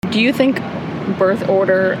Do you think birth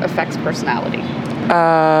order affects personality?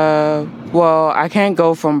 Well, I can't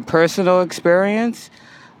go from personal experience,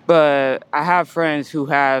 but I have friends who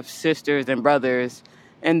have sisters and brothers,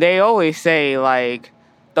 and they always say, like,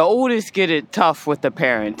 the oldest get it tough with the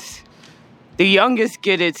parents. The youngest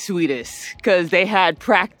get it sweetest because they had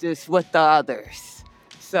practice with the others.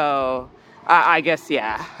 So, I guess,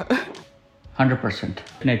 yeah. 100%.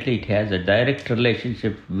 Definitely, it has a direct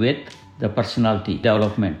relationship with the personality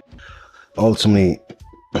development. Ultimately,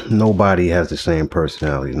 nobody has the same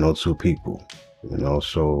personality, no two people,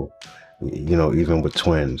 so, even with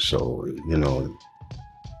twins, so,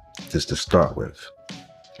 just to start with.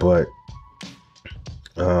 But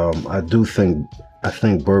I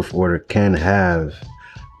think birth order can have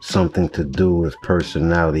something to do with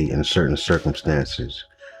personality in certain circumstances,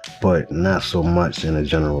 but not so much in a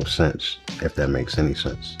general sense, if that makes any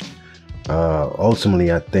sense.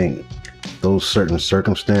 Ultimately, I think those certain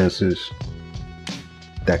circumstances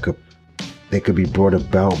they could be brought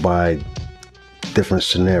about by different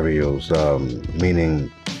scenarios,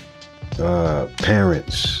 meaning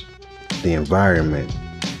parents, the environment,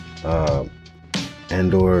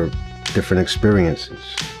 and or different experiences.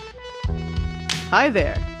 Hi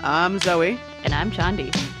there, I'm Zoe. And I'm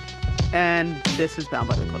Chandi. And this is Bound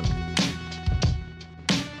by the Cloak.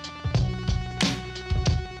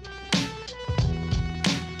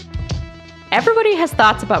 Everybody has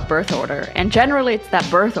thoughts about birth order, and generally it's that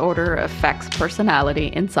birth order affects personality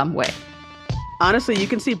in some way. Honestly, you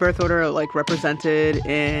can see birth order represented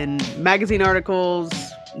in magazine articles,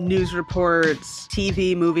 news reports,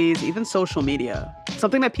 TV, movies, even social media.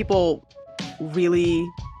 Something that people really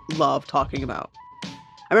love talking about.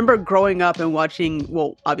 I remember growing up and watching,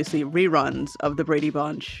 obviously reruns of the Brady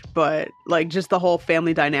Bunch, but just the whole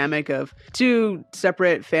family dynamic of two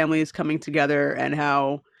separate families coming together and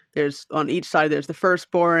how there's on each side, there's the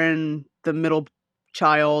firstborn, the middle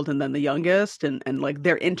child, and then the youngest, and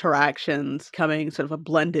their interactions coming sort of a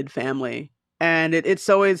blended family. And it's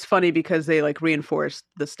always funny because they reinforce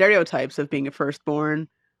the stereotypes of being a firstborn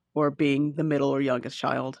or being the middle or youngest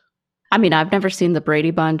child. I mean, I've never seen the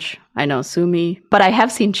Brady Bunch. I know Sumi, but I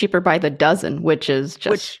have seen Cheaper by the Dozen, which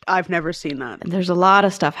I've never seen that. There's a lot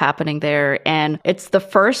of stuff happening there, and it's the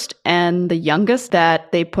first and the youngest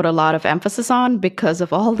that they put a lot of emphasis on because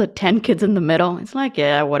of all the 10 kids in the middle. It's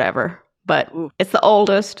yeah, whatever. But it's the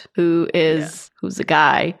oldest who's a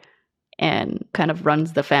guy and kind of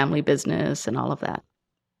runs the family business and all of that.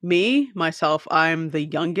 Myself, I'm the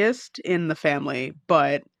youngest in the family,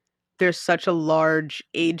 but there's such a large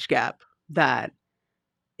age gap that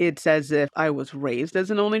it's as if I was raised as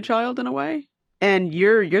an only child in a way. And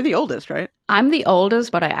you're the oldest, right? I'm the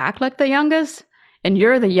oldest, but I act like the youngest. And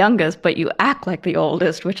you're the youngest, but you act like the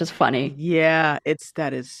oldest, which is funny. Yeah,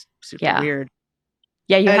 that is super weird.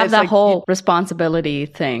 Yeah, you have that whole responsibility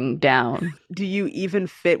thing down. Do you even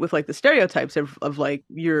fit with the stereotypes of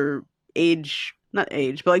your age? Not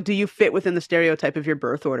age, but do you fit within the stereotype of your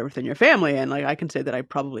birth order within your family? And I can say that I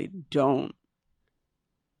probably don't.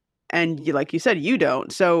 And you said, you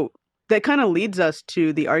don't. So that kind of leads us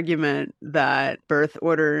to the argument that birth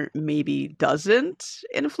order maybe doesn't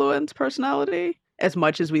influence personality as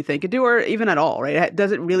much as we think it do, or even at all, right? It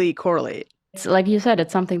doesn't really correlate. It's like you said,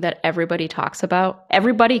 it's something that everybody talks about.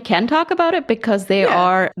 Everybody can talk about it because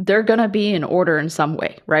they're going to be in order in some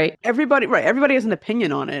way, right? Everybody has an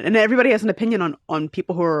opinion on it. And everybody has an opinion on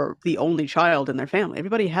people who are the only child in their family.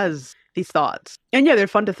 Everybody has these thoughts. And they're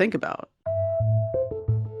fun to think about.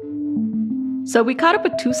 So we caught up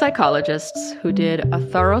with two psychologists who did a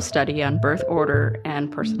thorough study on birth order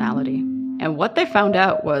and personality. And what they found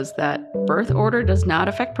out was that birth order does not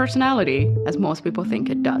affect personality as most people think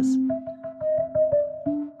it does.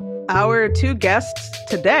 Our two guests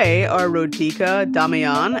today are Rodica,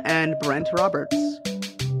 Damian, and Brent Roberts.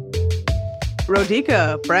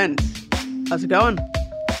 Rodica, Brent, how's it going?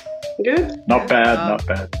 Good. Not bad.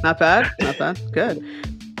 Not bad. Good.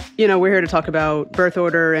 We're here to talk about birth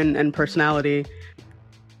order and personality.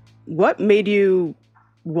 What made you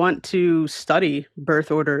want to study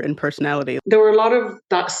birth order and personality? There were a lot of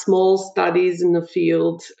small studies in the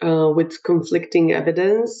field with conflicting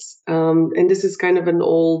evidence. And this is kind of an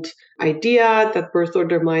old idea that birth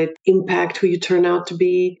order might impact who you turn out to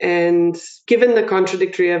be. And given the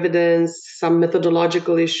contradictory evidence, some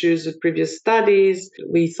methodological issues with previous studies,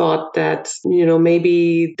 we thought that,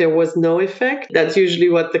 maybe there was no effect. That's usually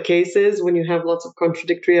what the case is when you have lots of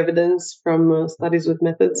contradictory evidence from studies with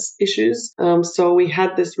methods issues. So we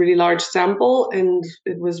had this really large sample, and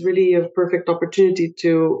it was really a perfect opportunity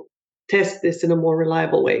to test this in a more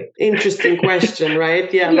reliable way? Interesting question,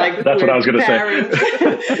 right? Yeah, like that's what I was going to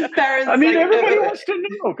say. Parents, I mean, like, everybody wants to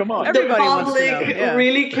know. Come on. The Everybody wants to public know, yeah.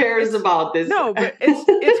 really cares about this. No, but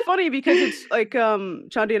it's funny because it's like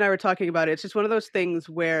Chandi and I were talking about it. It's just one of those things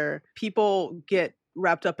where people get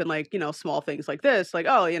wrapped up in like, small things like this, like,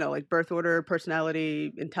 oh, like birth order,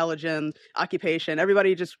 personality, intelligence, occupation.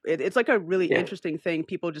 Everybody just, it's like a really interesting thing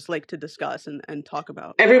people just like to discuss and talk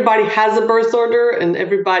about. Everybody has a birth order and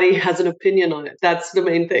everybody has an opinion on it. That's the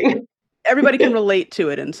main thing. Everybody can relate to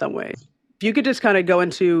it in some way. If you could just kind of go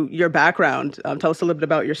into your background, tell us a little bit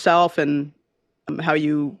about yourself and how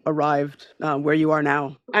you arrived where you are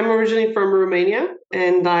now. I'm originally from Romania,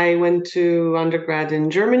 and I went to undergrad in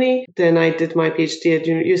Germany. Then I did my PhD at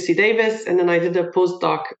UC Davis, and then I did a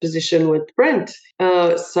postdoc position with Brent.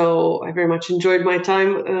 So I very much enjoyed my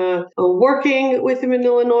time working with him in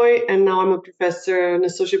Illinois, and now I'm an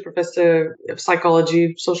associate professor of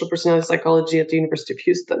psychology, social personality psychology at the University of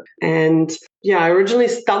Houston. And yeah, I originally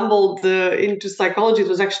stumbled into psychology. It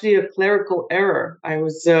was actually a clerical error. I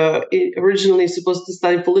was originally supposed to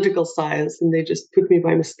study political science, and they just put me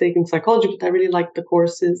by mistake in psychology, but I really liked the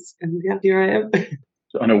courses, and yeah, here I am.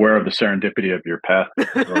 Unaware of the serendipity of your path.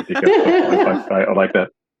 I like that.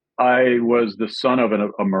 I was the son of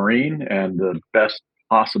a Marine, and the best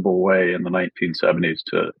possible way in the 1970s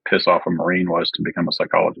to piss off a Marine was to become a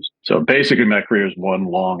psychologist. So basically my career is one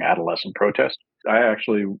long adolescent protest. I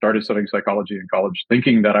actually started studying psychology in college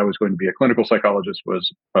thinking that I was going to be a clinical psychologist,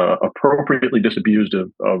 was appropriately disabused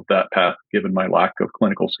of that path given my lack of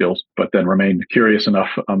clinical skills, but then remained curious enough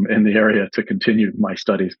in the area to continue my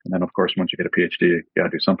studies. And then, of course, once you get a PhD, you got to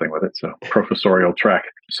do something with it. So professorial track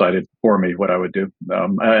decided for me what I would do.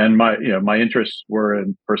 And my interests were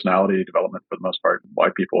in personality development for the most part, why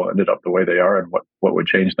people ended up the way they are and what would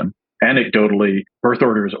change them. Anecdotally, birth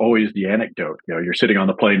order is always the anecdote. You're sitting on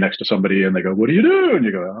the plane next to somebody and they go, "What do you do?" And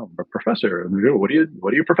you go, "Oh, I'm a professor." And they go, "What do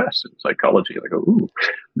you profess in psychology?" And they go, "Ooh."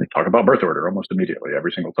 And they talk about birth order almost immediately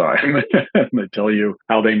every single time. And they tell you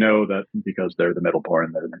how they know that because they're the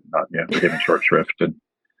middleborn, they're not given short shrift and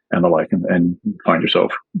the like, and you find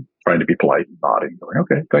yourself trying to be polite and nodding, going,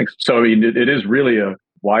 "Okay, thanks." So I mean, it is really a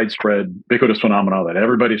widespread, ubiquitous phenomena that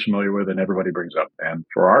everybody's familiar with and everybody brings up. And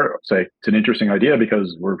for our sake, it's an interesting idea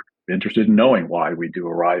because we're interested in knowing why we do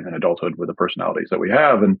arrive in adulthood with the personalities that we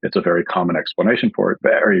have. And it's a very common explanation for it,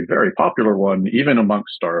 very, very popular one, even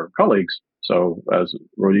amongst our colleagues. So as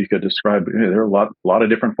Rodica described, there are a lot of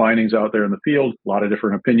different findings out there in the field, a lot of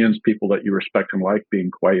different opinions, people that you respect and like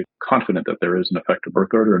being quite confident that there is an effective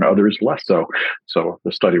birth order and others less so. So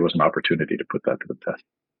the study was an opportunity to put that to the test.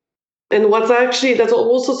 And that's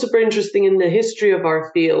also super interesting in the history of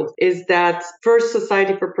our field is that first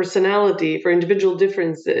Society for Personality for Individual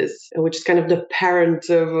Differences, which is kind of the parent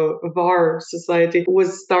of our society,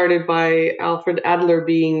 was started by Alfred Adler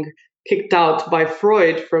being kicked out by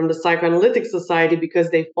Freud from the Psychoanalytic Society because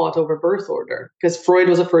they fought over birth order. Because Freud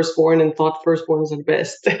was a firstborn and thought firstborns are the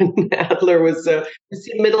best. And Adler was a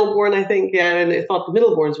middleborn, I think, and they thought the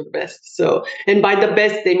middleborns were the best. So, and by the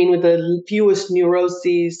best, they mean with the fewest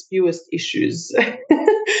neuroses, fewest issues.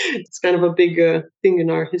 It's kind of a big thing in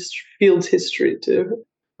our field's history, too.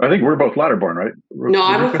 I think we're both ladderborn, right? No,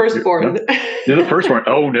 I'm a firstborn. You're the firstborn.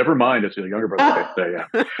 Oh, never mind. It's your younger brother. Okay,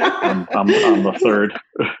 yeah. I'm the third.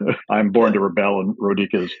 I'm born to rebel, and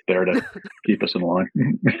Rodica's there to keep us in line.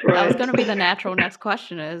 That was going to be the natural next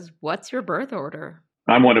question is, what's your birth order?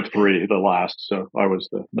 I'm one of three, the last. So I was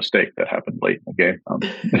the mistake that happened late in the game.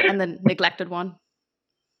 And the neglected one?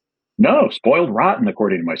 No, spoiled rotten,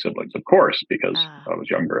 according to my siblings, of course, because I was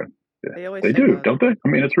younger. And they do, don't they? I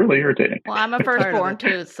mean, it's really irritating. Well, I'm a firstborn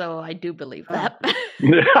too, so I do believe that.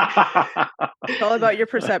 It's all about your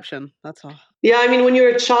perception. That's all. Yeah, I mean, when you're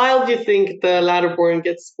a child, you think the ladderborn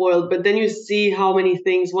gets spoiled, but then you see how many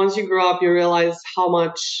things. Once you grow up, you realize how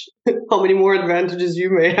many more advantages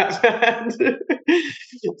you may have had.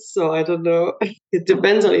 So I don't know. It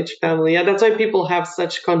depends on each family. Yeah, that's why people have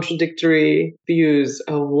such contradictory views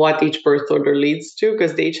of what each birth order leads to,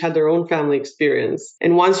 because they each had their own family experience.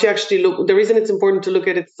 And once you actually look, the reason it's important to look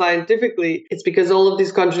at it scientifically, it's because all of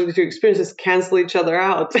these contradictory experiences cancel each other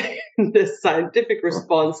out. The scientific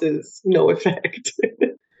response is no effect.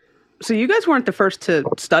 So you guys weren't the first to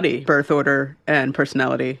study birth order and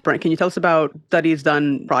personality. Brent, can you tell us about studies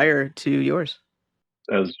done prior to yours?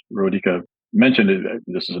 As Rodica mentioned it,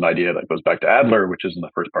 this is an idea that goes back to Adler, which is in the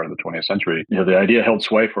first part of the 20th century. The idea held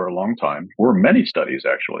sway for a long time. There were many studies,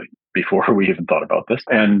 actually, before we even thought about this.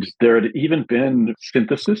 And there had even been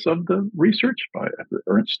synthesis of the research by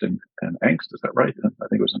Ernst and Angst. Is that right? I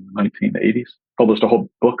think it was in the 1980s. Published a whole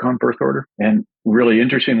book on birth order. And really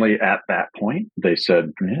interestingly, at that point, they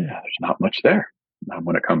said, there's not much there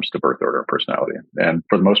when it comes to birth order and personality. And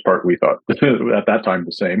for the most part, we thought at that time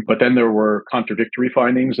the same. But then there were contradictory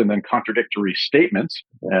findings and then contradictory statements.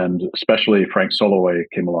 And especially Frank Soloway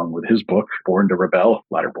came along with his book, Born to Rebel.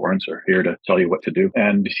 Ladderborns are here to tell you what to do.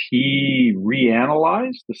 And he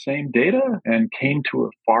reanalyzed the same data and came to a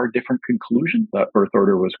far different conclusion that birth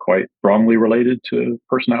order was quite strongly related to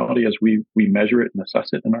personality as we measure it and assess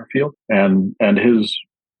it in our field. And his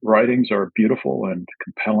writings are beautiful and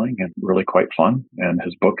compelling and really quite fun. And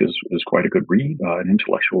his book is quite a good read, an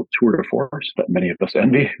intellectual tour de force that many of us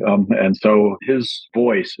envy. And so his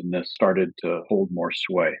voice in this started to hold more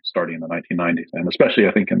sway starting in the 1990s. And especially,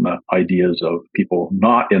 I think, in the ideas of people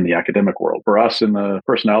not in the academic world. For us in the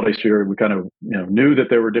personality sphere, we kind of knew that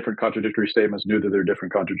there were different contradictory statements, knew that there were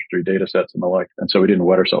different contradictory data sets and the like. And so we didn't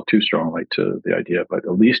wed ourselves too strongly to the idea, but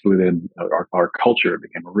at least within our culture, it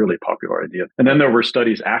became a really popular idea. And then there were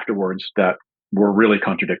studies afterwards that were really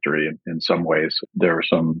contradictory in some ways. There were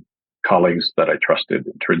some colleagues that I trusted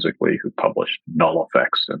intrinsically who published null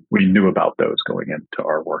effects, and we knew about those going into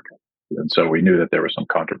our work. And so we knew that there was some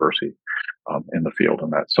controversy in the field,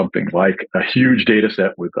 and that something like a huge data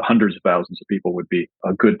set with hundreds of thousands of people would be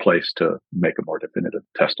a good place to make a more definitive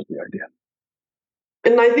test of the idea.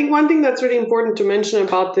 And I think one thing that's really important to mention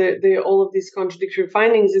about the all of these contradictory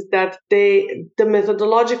findings is that the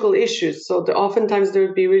methodological issues. So oftentimes there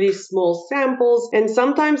would be really small samples, and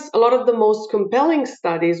sometimes a lot of the most compelling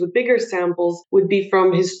studies with bigger samples would be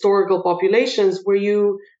from historical populations where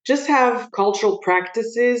you just have cultural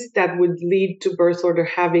practices that would lead to birth order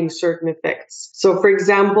having certain effects. So, for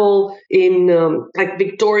example, in like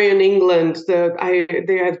Victorian England,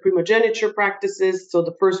 they had primogeniture practices. So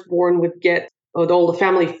the firstborn would get all the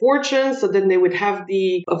family fortunes, so then they would have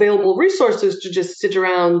the available resources to just sit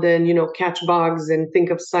around and, catch bugs and think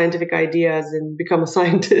of scientific ideas and become a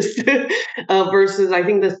scientist. Versus, I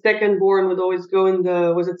think the second-born would always go in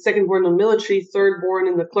second-born in the military, third-born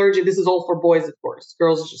in the clergy. This is all for boys, of course.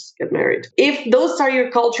 Girls just get married. If those are your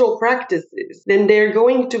cultural practices, then they're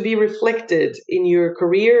going to be reflected in your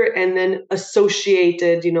career and then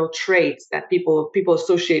associated, traits that people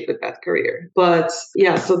associate with that career. But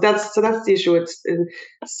yeah, so that's the issue. It's in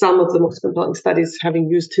some of the most compelling studies having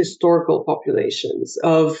used historical populations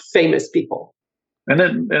of famous people. And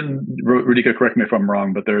Rodica, correct me if I'm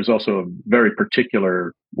wrong, but there's also a very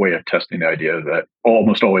particular way of testing the idea that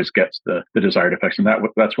almost always gets the desired effects, and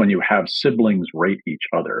that's when you have siblings rate each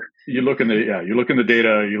other. You look in the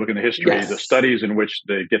data, you look in the history, yes. The studies in which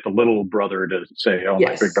they get the little brother to say, "Oh,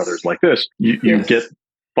 yes. my big brother's like this." You yes. get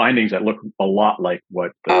findings that look a lot like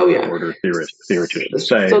what the order theoreticians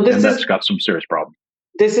say, and that's got some serious problems.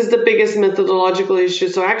 This is the biggest methodological issue.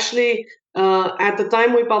 So actually, at the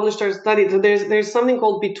time we published our study, so there's something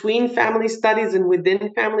called between family studies and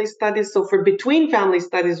within family studies. So for between family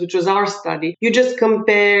studies, which was our study, you just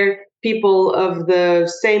compare people of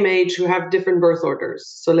the same age who have different birth orders.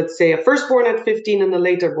 So let's say a firstborn at 15 and a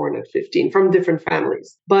later born at 15 from different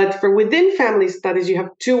families. But for within family studies, you have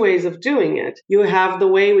two ways of doing it. You have the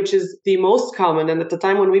way which is the most common. And at the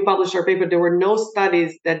time when we published our paper, there were no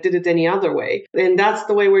studies that did it any other way. And that's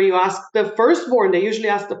the way where you ask the firstborn, they usually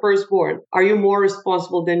ask the firstborn, are you more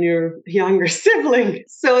responsible than your younger sibling?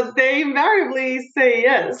 So they invariably say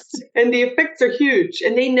yes. And the effects are huge.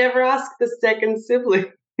 And they never ask the second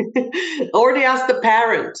sibling. Or they ask the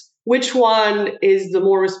parent, which one is the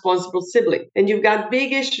more responsible sibling? And you've got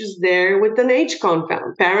big issues there with an age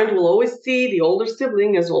confound. Parent will always see the older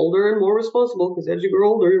sibling as older and more responsible because as you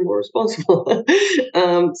grow older, you're more responsible.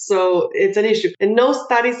 So it's an issue. And no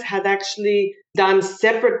studies had actually done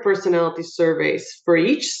separate personality surveys for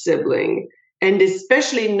each sibling. And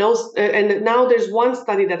especially and now there's one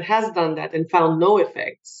study that has done that and found no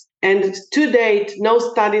effects. And to date, no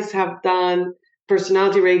studies have done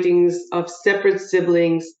personality ratings of separate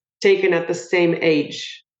siblings taken at the same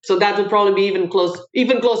age. So that would probably be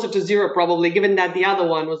even closer to zero, probably, given that the other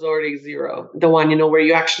one was already zero. The one, where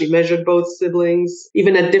you actually measured both siblings,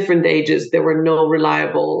 even at different ages, there were no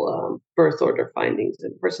reliable birth order findings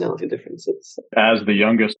and personality differences. As the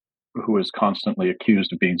youngest, who is constantly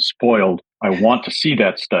accused of being spoiled, I want to see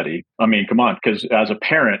that study. I mean, come on, because as a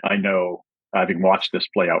parent, I know, having watched this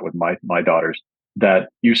play out with my daughters, that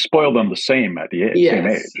you spoil them the same at the same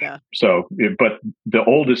age. Yeah. So, but the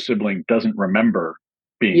oldest sibling doesn't remember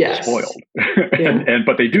being spoiled.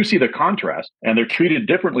 But they do see the contrast, and they're treated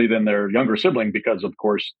differently than their younger sibling because, of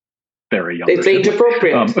course, they're a younger sibling. It's age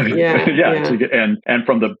appropriate. And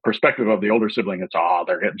from the perspective of the older sibling, it's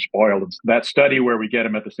they're getting spoiled. It's that study where we get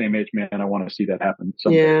them at the same age. Man, I want to see that happen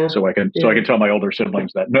someday. So I can tell my older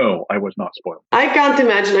siblings that no, I was not spoiled. I can't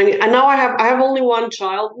imagine. I mean, and now I have only one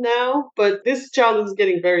child now, but this child is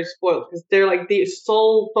getting very spoiled because they're like the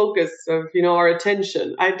sole focus of our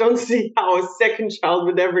attention. I don't see how a second child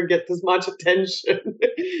would ever get this much attention.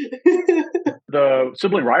 The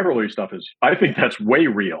sibling rivalry stuff I think that's way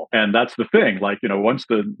real. And that's the thing. Like, once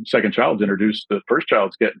the second child's introduced, the first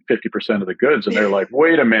child's getting 50% of the goods. And they're like,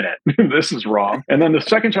 wait a minute, this is wrong. And then the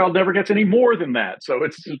second child never gets any more than that. So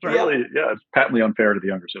it's really, it's patently unfair to the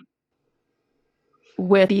younger sibling.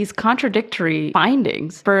 With these contradictory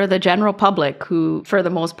findings for the general public who, for the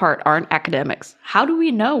most part, aren't academics, how do we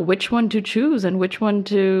know which one to choose and which one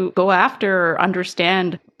to go after or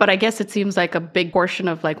understand? But I guess it seems like a big portion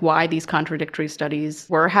of why these contradictory studies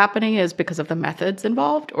were happening is because of the methods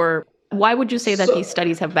involved. Or why would you say that these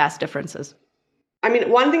studies have vast differences? I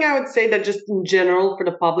mean, one thing I would say that just in general for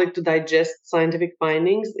the public to digest scientific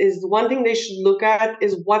findings is one thing they should look at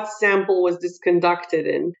is what sample was this conducted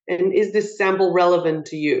in, and is this sample relevant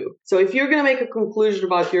to you? So if you're going to make a conclusion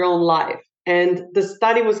about your own life, and the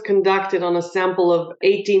study was conducted on a sample of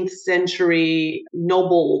 18th century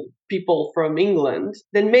noble people from England,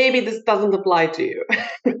 then maybe this doesn't apply to you.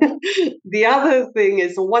 The other thing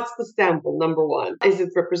is, so what's the sample? Number one, is it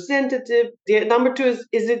representative? Number two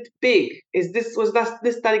is it big? Was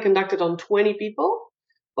this study conducted on 20 people,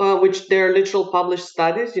 which they're literal published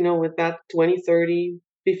studies, with that 20, 30,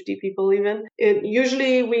 50 people even.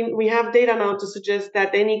 Usually we have data now to suggest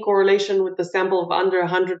that any correlation with the sample of under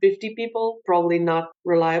 150 people, probably not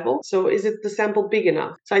reliable. So is it the sample big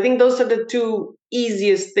enough? So I think those are the two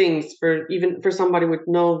easiest things for somebody with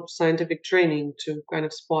no scientific training to kind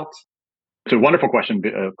of spot. It's a wonderful question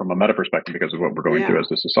from a meta perspective because of what we're going through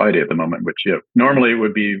as a society at the moment, which normally it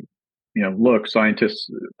would be, look, scientists,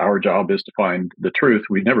 our job is to find the truth.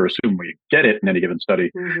 We never assume we get it in any given study.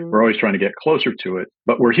 Mm-hmm. We're always trying to get closer to it,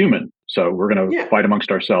 but we're human. So we're going to fight amongst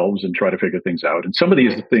ourselves and try to figure things out. And some of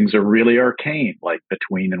these things are really arcane, like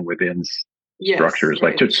between and within structures.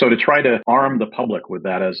 Right. To try to arm the public with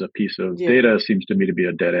that as a piece of data seems to me to be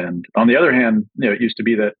a dead end. On the other hand, it used to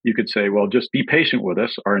be that you could say, well, just be patient with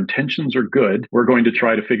us. Our intentions are good. We're going to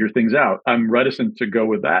try to figure things out. I'm reticent to go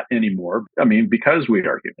with that anymore. I mean, because we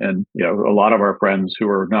argue. And, a lot of our friends who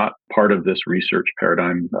are not part of this research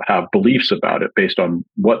paradigm have beliefs about it based on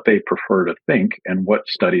what they prefer to think and what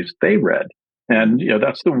studies they read. And,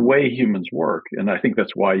 that's the way humans work. And I think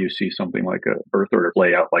that's why you see something like a birth order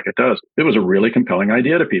play out like it does. It was a really compelling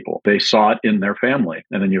idea to people. They saw it in their family.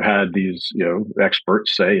 And then you had these,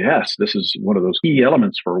 experts say, yes, this is one of those key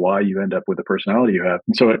elements for why you end up with the personality you have.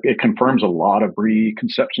 And so it confirms a lot of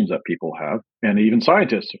preconceptions that people have. And even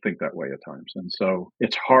scientists think that way at times. And so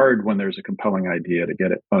it's hard when there's a compelling idea to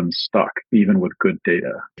get it unstuck, even with good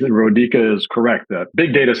data. Rodica is correct that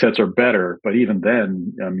big data sets are better, but even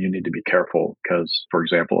then you need to be careful because, for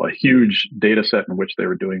example, a huge data set in which they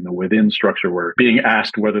were doing the within structure were being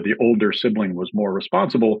asked whether the older sibling was more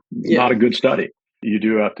responsible, not a good study. You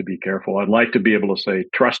do have to be careful. I'd like to be able to say,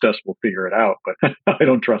 trust us, we'll figure it out, but I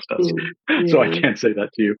don't trust us. So I can't say that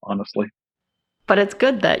to you, honestly. But it's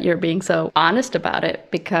good that you're being so honest about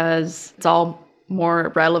it because it's all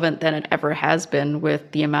more relevant than it ever has been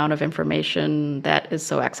with the amount of information that is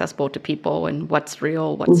so accessible to people and what's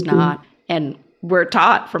real, what's not. And we're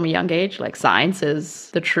taught from a young age, science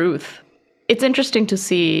is the truth. It's interesting to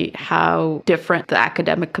see how different the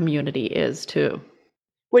academic community is too.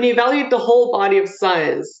 When you evaluate the whole body of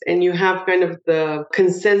science and you have kind of the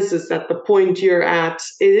consensus at the point you're at,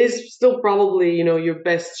 it is still probably, your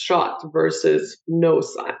best shot versus no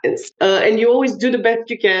science. And you always do the best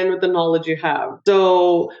you can with the knowledge you have.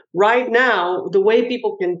 So right now, the way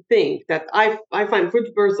people can think that I find for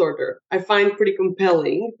birth order, I find pretty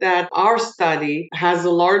compelling that our study has a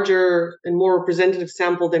larger and more representative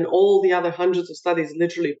sample than all the other hundreds of studies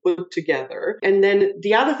literally put together. And then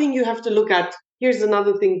the other thing you have to look at, here's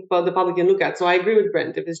another thing the public can look at. So I agree with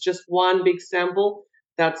Brent. If it's just one big sample,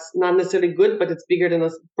 that's not necessarily good, but it's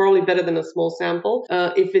probably better than a small sample.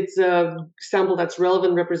 If it's a sample that's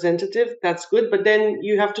relevant, representative, that's good. But then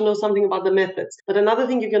you have to know something about the methods. But another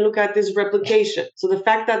thing you can look at is replication. So the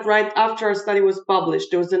fact that right after our study was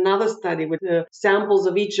published, there was another study with samples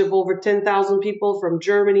of each of over 10,000 people from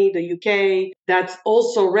Germany, the UK, that's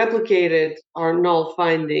also replicated our null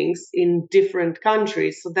findings in different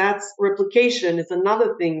countries. So that's replication is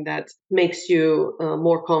another thing that makes you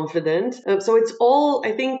more confident. So it's all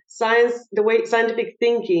I think the way scientific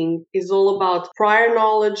thinking is all about prior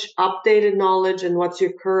knowledge, updated knowledge, and what's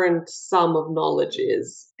your current sum of knowledge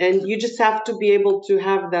is. And you just have to be able to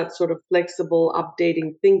have that sort of flexible,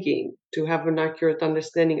 updating thinking to have an accurate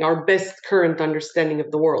understanding, our best current understanding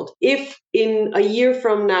of the world. If in a year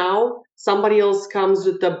from now, somebody else comes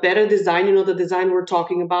with a better design, the design we're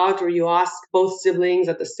talking about, or you ask both siblings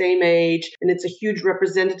at the same age, and it's a huge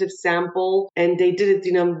representative sample, and they did it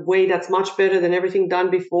in a way that's much better than everything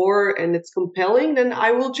done before, and it's compelling, then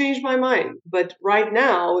I will change my mind. But right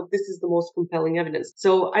now, this is the most compelling evidence.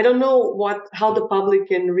 So I don't know how the public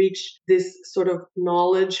can reach this sort of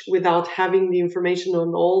knowledge without having the information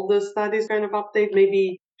on all the studies kind of update.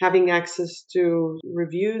 Maybe having access to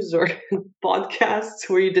reviews or podcasts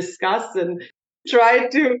where you discuss and try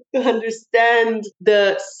to understand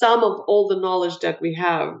the sum of all the knowledge that we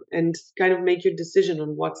have and kind of make your decision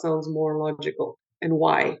on what sounds more logical and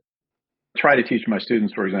why. Try to teach my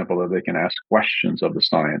students, for example, that they can ask questions of the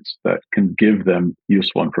science that can give them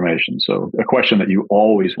useful information. So a question that you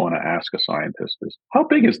always want to ask a scientist is, how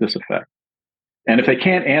big is this effect? And if they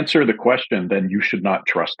can't answer the question, then you should not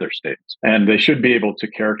trust their statements. And they should be able to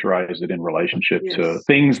characterize it in relationship to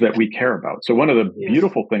things that we care about. So one of the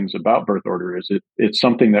beautiful things about birth order is it's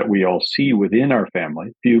something that we all see within our family.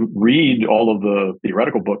 If you read all of the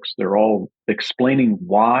theoretical books, they're all explaining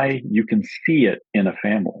why you can see it in a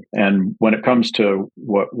family. And when it comes to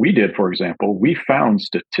what we did, for example, we found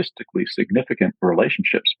statistically significant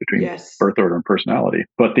relationships between birth order and personality.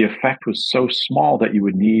 But the effect was so small that you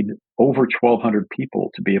would need over 1,200 people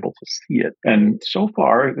to be able to see it. And so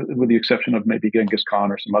far, with the exception of maybe Genghis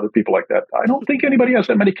Khan or some other people like that, I don't think anybody has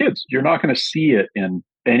that many kids. You're not going to see it in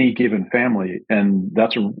any given family. And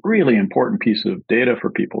that's a really important piece of data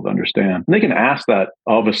for people to understand. And they can ask that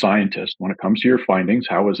of a scientist when it comes to your findings.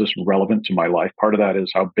 How is this relevant to my life? Part of that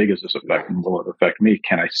is, how big is this effect and will it affect me?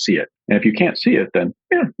 Can I see it? And if you can't see it, then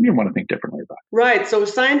you want to think differently about it. Right. So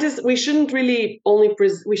scientists, we shouldn't really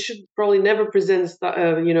we should probably never present,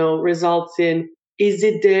 results in, is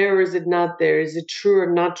it there or is it not there? Is it true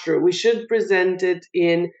or not true? We should present it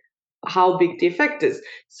in how big the effect is.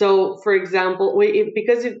 So, for example,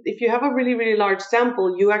 if you have a really, really large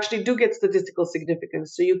sample, you actually do get statistical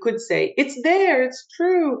significance. So you could say, it's there, it's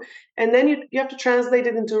true. And then you have to translate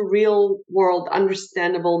it into real world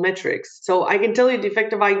understandable metrics. So I can tell you the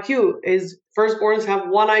effect of IQ is firstborns have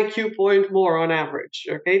 1 IQ point more on average.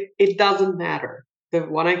 Okay. It doesn't matter. The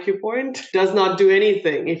 1 IQ point does not do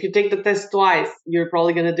anything. If you take the test twice, you're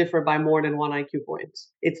probably going to differ by more than 1 IQ point.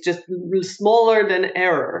 It's just smaller than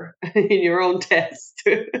error in your own test.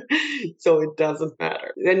 So it doesn't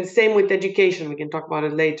matter. And same with education. We can talk about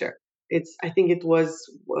it later. I think it was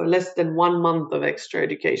less than 1 month of extra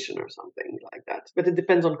education or something like that. But it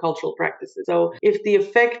depends on cultural practices. So if the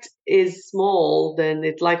effect is small, then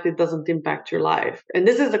it likely doesn't impact your life. And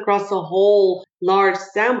this is across a whole large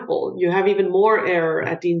sample. You have even more error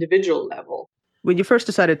at the individual level. When you first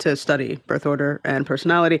decided to study birth order and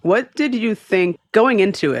personality, what did you think going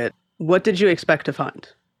into it? What did you expect to find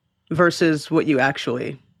versus what you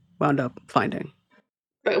actually wound up finding?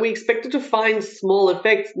 But we expected to find small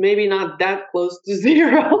effects, maybe not that close to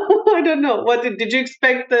zero. I don't know. What did you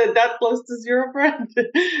expect that close to zero, Brent?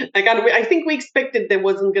 I think we expected there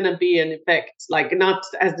wasn't going to be an effect, not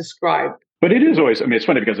as described. But it is always, it's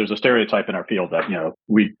funny because there's a stereotype in our field that,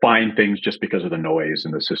 we find things just because of the noise in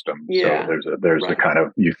the system. Yeah. So there's a kind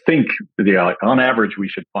of, you think, on average, we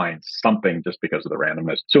should find something just because of the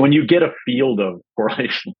randomness. So when you get a field of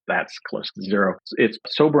correlation that's close to zero, it's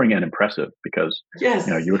sobering and impressive because,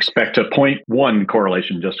 you expect a 0.1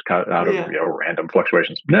 correlation just out of random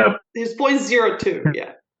fluctuations. No. It's 0.02,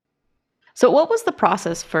 yeah. So what was the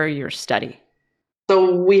process for your study?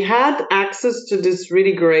 So we had access to this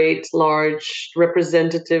really great, large,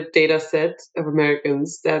 representative data set of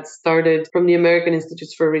Americans that started from the American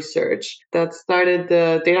Institutes for Research, that started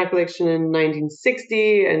the data collection in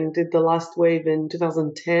 1960 and did the last wave in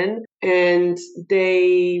 2010. And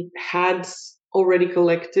they had already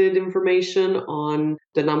collected information on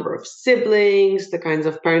the number of siblings, the kinds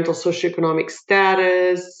of parental socioeconomic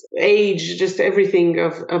status, age, just everything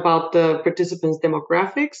about the participants'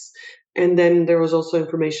 demographics. And then there was also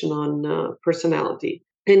information on personality.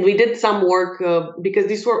 And we did some work, because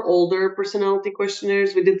these were older personality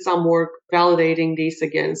questionnaires, we did some work validating these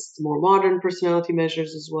against more modern personality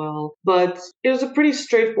measures as well. But it was a pretty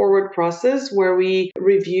straightforward process where we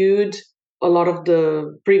reviewed a lot of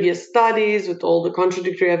the previous studies with all the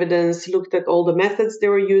contradictory evidence, looked at all the methods they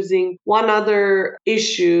were using. One other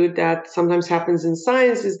issue that sometimes happens in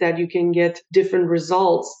science is that you can get different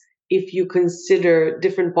results if you consider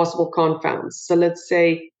different possible confounds. So let's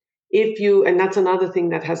say and that's another thing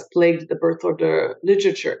that has plagued the birth order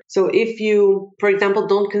literature. So if you, for example,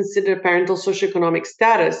 don't consider parental socioeconomic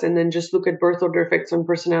status and then just look at birth order effects on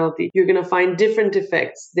personality, you're going to find different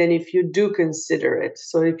effects than if you do consider it.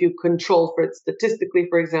 So if you control for it statistically,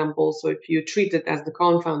 for example, so if you treat it as the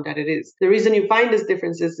confound that it is. The reason you find these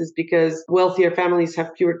differences is because wealthier families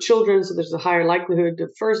have fewer children, so there's a higher likelihood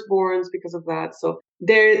of firstborns because of that. So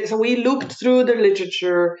we looked through the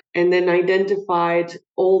literature and then identified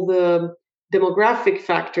all the demographic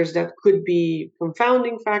factors that could be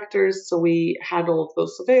confounding factors. So we had all of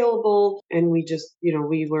those available, and we just,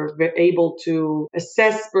 we were able to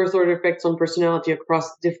assess birth order effects on personality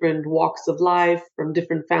across different walks of life, from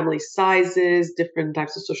different family sizes, different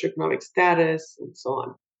types of socioeconomic status, and so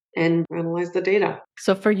on, and analyze the data.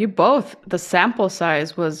 So for you both, the sample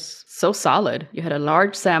size was so solid. You had a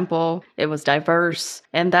large sample, it was diverse,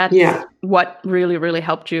 and that's what really, really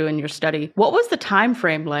helped you in your study. What was the time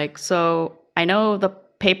frame like? So I know the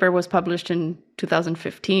paper was published in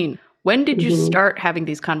 2015. When did you start having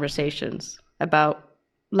these conversations about,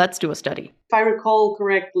 let's do a study? If I recall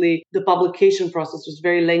correctly, the publication process was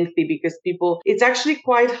very lengthy because it's actually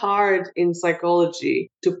quite hard in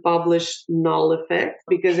psychology to publish null effects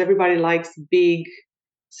because everybody likes big,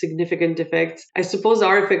 significant effects. I suppose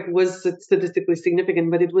our effect was statistically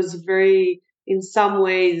significant, but it was in some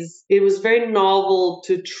ways, it was very novel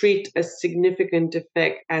to treat a significant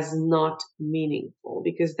effect as not meaningful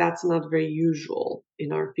because that's not very usual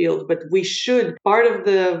in our field. But part of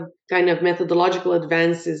the kind of methodological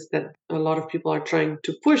advances that a lot of people are trying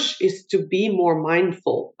to push is to be more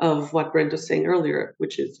mindful of what Brent was saying earlier,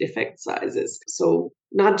 which is effect sizes. So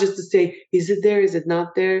not just to say, is it there, is it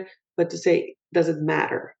not there, but to say, does it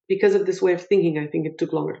matter? Because of this way of thinking, I think it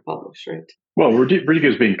took longer to publish, right? Well, Rodica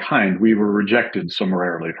is being kind. We were rejected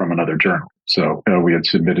summarily from another journal. So we had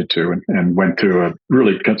submitted to and went through a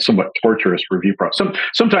really somewhat torturous review process.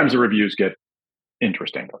 Sometimes the reviews get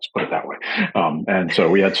interesting, let's put it that way. And so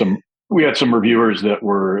we had some reviewers that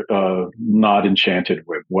were not enchanted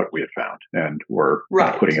with what we had found and were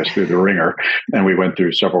putting us through the ringer. And we went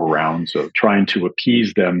through several rounds of trying to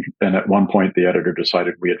appease them. And at one point, the editor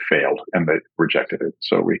decided we had failed and they rejected it.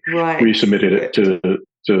 So we resubmitted it to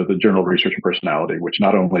the Journal of Research and Personality, which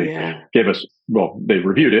not only gave us, they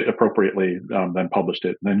reviewed it appropriately, then published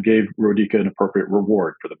it, and then gave Rodica an appropriate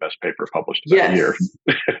reward for the best paper published that year.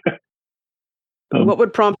 What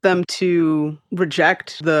would prompt them to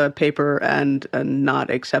reject the paper and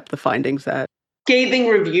not accept the findings? That scathing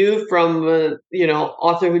review from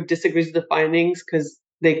author who disagrees with the findings because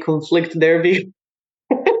they conflict their view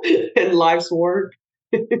and life's work.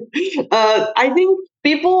 I think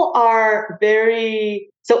people are very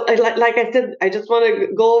like I said, I just want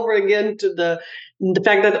to go over again to the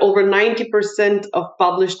fact that over 90% of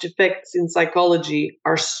published effects in psychology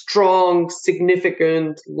are strong,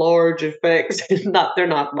 significant, large effects. They're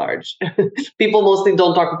not large. People mostly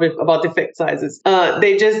don't talk about effect sizes.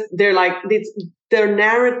 They're like, it's their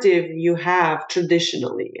narrative you have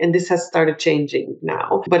traditionally, and this has started changing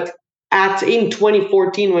now. But in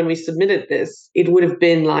 2014, when we submitted this, it would have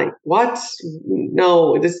been like, what?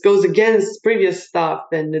 No, this goes against previous stuff.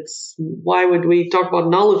 And why would we talk about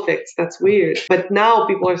null effects? That's weird. But now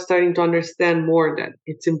people are starting to understand more that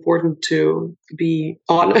it's important to be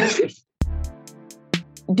honest.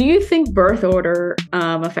 Do you think birth order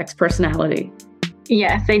affects personality?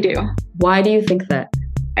 Yes, I do. Why do you think that?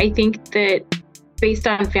 I think that based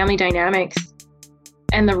on family dynamics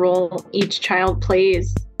and the role each child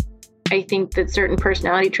plays, I think that certain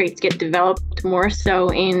personality traits get developed more so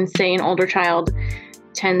in, say, an older child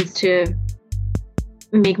tends to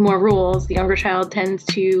make more rules. The younger child tends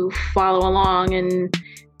to follow along and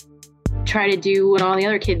try to do what all the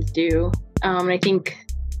other kids do. And I think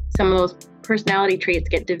some of those personality traits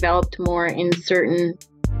get developed more in certain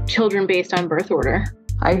children based on birth order.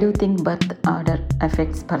 I do think birth order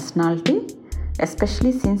affects personality,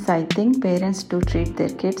 especially since I think parents do treat their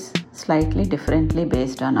kids slightly differently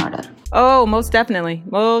based on order. Oh, most definitely.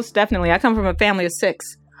 Most definitely. I come from a family of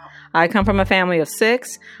six.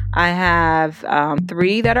 I have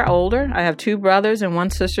 3 that are older. I have 2 brothers and 1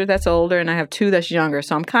 sister that's older, and I have 2 that's younger.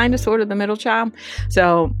 So I'm kind of sort of the middle child.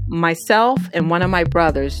 So myself and one of my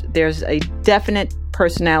brothers, there's a definite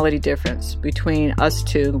personality difference between us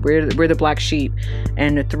 2. We're the black sheep,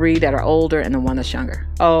 and the 3 that are older and the 1 that's younger.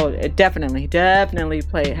 Oh, it definitely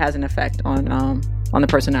has an effect on the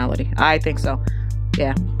personality. I think so.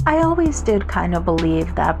 Yeah. I always did kind of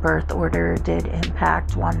believe that birth order did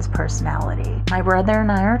impact one's personality. My brother and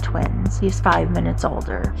I are twins. He's 5 minutes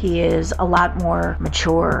older. He is a lot more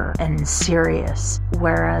mature and serious,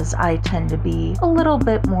 whereas I tend to be a little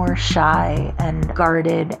bit more shy and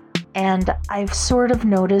guarded. And I've sort of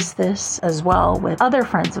noticed this as well with other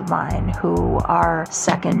friends of mine who are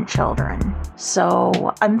second children.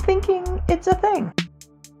 So I'm thinking it's a thing.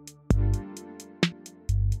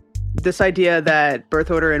 This idea that birth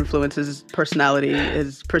order influences personality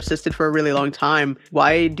has persisted for a really long time.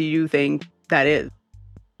 Why do you think that is?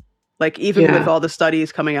 Like, even with all the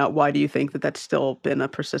studies coming out, why do you think that that's still been a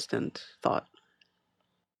persistent thought?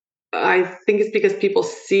 I think it's because people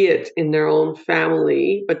see it in their own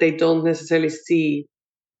family, but they don't necessarily see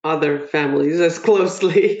other families as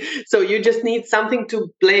closely. So you just need something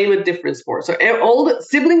to blame a difference for. So all the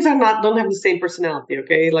siblings don't have the same personality,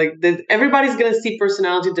 okay? Like everybody's going to see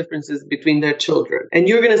personality differences between their children. And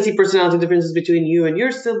you're going to see personality differences between you and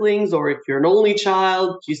your siblings, or if you're an only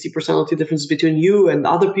child, you see personality differences between you and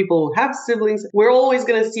other people who have siblings. We're always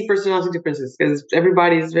going to see personality differences because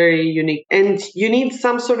everybody is very unique. And you need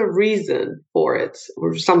some sort of reason for it.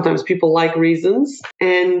 Or sometimes people like reasons.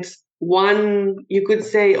 And one, you could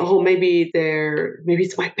say, oh, maybe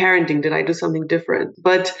it's my parenting. Did I do something different?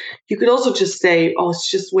 But you could also just say, oh, it's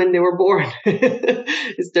just when they were born.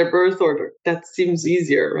 It's their birth order. That seems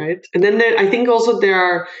easier, right? And then I think also there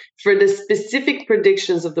are, for the specific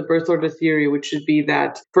predictions of the birth order theory, which should be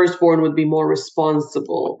that firstborn would be more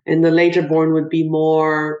responsible and the later born would be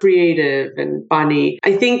more creative and funny.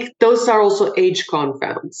 I think those are also age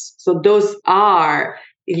confounds. So those are,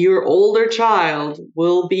 your older child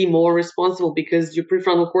will be more responsible because your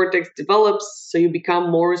prefrontal cortex develops, so you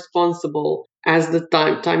become more responsible as the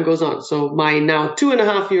time goes on. So my now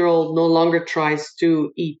 2.5-year-old no longer tries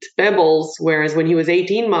to eat pebbles, whereas when he was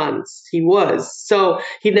 18 months, he was. So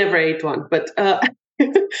he never ate one, but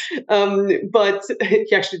but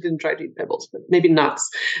he actually didn't try to eat pebbles, but maybe nuts.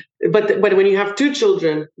 But when you have two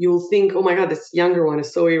children, you'll think, oh my God, this younger one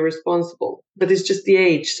is so irresponsible. But it's just the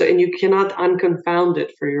age. So, and you cannot unconfound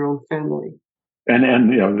it for your own family.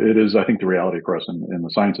 And it is, I think, the reality for us in the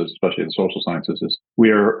sciences, especially the social sciences, is we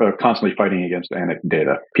are constantly fighting against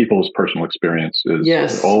anecdata. People's personal experience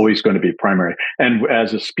is always going to be primary. And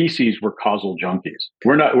as a species, we're causal junkies.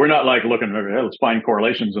 We're not like looking, hey, let's find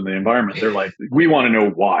correlations in the environment. They're like, we want to know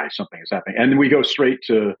why something is happening. And we go straight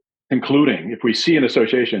to concluding, if we see an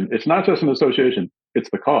association, it's not just an association, it's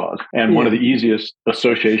the cause. And one of the easiest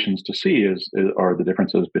associations to see are the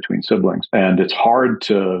differences between siblings. And it's hard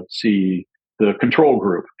to see the control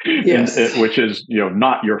group, which is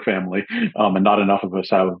not your family, and not enough of us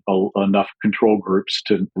have enough control groups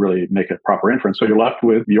to really make a proper inference. So you're left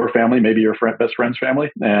with your family, maybe your best friend's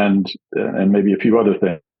family, and maybe a few other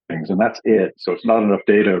things, and that's it. So it's not enough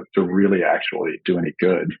data to really actually do any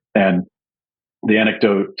good. And the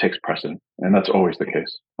anecdote takes precedent, and that's always the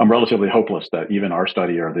case. I'm relatively hopeless that even our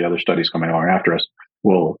study or the other studies coming along after us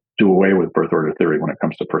will do away with birth order theory when it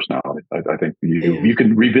comes to personality. I think you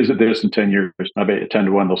can revisit this in 10 years. I bet 10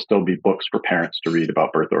 to 1, there'll still be books for parents to read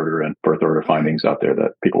about birth order and birth order findings out there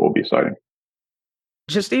that people will be citing.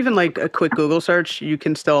 Just even like a quick Google search, you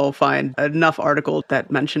can still find enough articles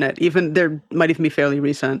that mention it. Even there might even be fairly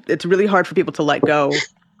recent. It's really hard for people to let go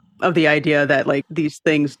of the idea that like these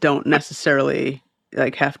things don't necessarily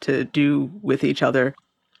like have to do with each other.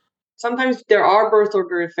 Sometimes there are birth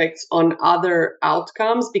order effects on other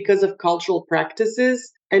outcomes because of cultural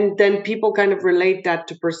practices. And then people kind of relate that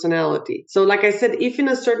to personality. So like I said, if in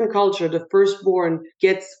a certain culture, the firstborn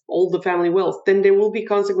gets all the family wealth, then there will be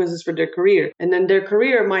consequences for their career. And then their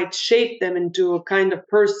career might shape them into a kind of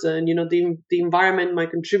person. The environment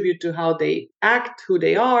might contribute to how they act, who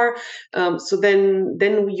they are. So then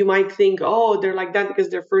you might think, oh, they're like that because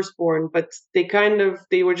they're firstborn, but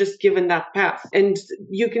they were just given that path. And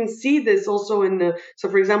you can see this also so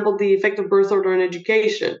for example, the effect of birth order on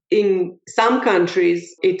education. In some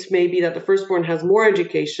countries, it may be that the firstborn has more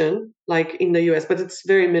education, like in the US, but it's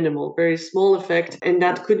very minimal, very small effect. And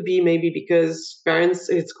that could be maybe because parents,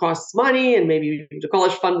 it costs money and maybe the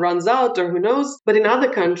college fund runs out or who knows. But in other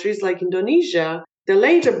countries like Indonesia, the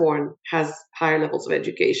later born has higher levels of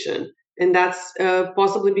education. And that's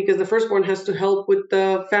possibly because the firstborn has to help with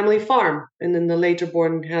the family farm, and then the later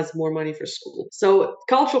born has more money for school. So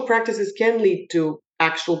cultural practices can lead to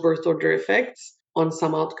actual birth order effects on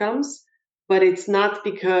some outcomes, but it's not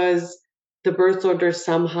because the birth order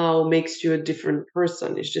somehow makes you a different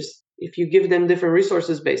person. It's just if you give them different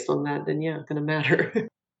resources based on that, then it's going to matter.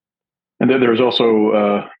 And then there's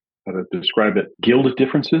also how to describe it, guild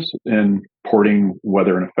differences in reporting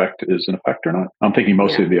whether an effect is an effect or not. I'm thinking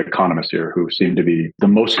mostly of the economists here, who seem to be the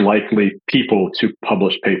most likely people to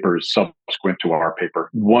publish papers subsequent to our paper.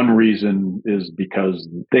 One reason is because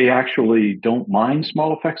they actually don't mind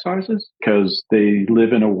small effect sizes, because they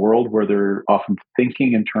live in a world where they're often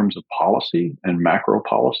thinking in terms of policy and macro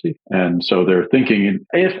policy. And so they're thinking,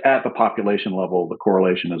 if at the population level the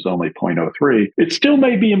correlation is only 0.03, it still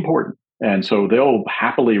may be important. And so they'll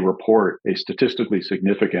happily report a statistically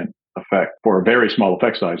significant effect for a very small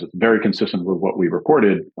effect size. It's very consistent with what we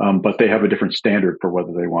reported, but they have a different standard for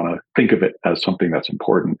whether they want to think of it as something that's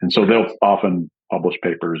important. And so they'll often publish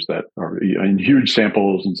papers that are in huge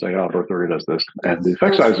samples and say, oh, birth order does this. And the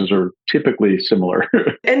effect sizes are typically similar.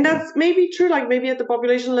 And that's maybe true, like maybe at the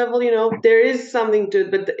population level, there is something to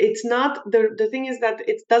it, but it's not, the thing is that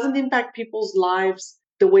it doesn't impact people's lives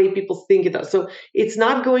the way people think it does. So it's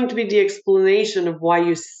not going to be the explanation of why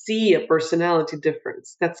you see a personality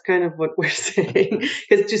difference. That's kind of what we're saying.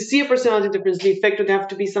 Because to see a personality difference, the effect would have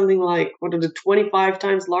to be something like, 25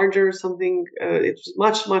 times larger or something. It's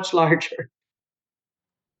much, much larger.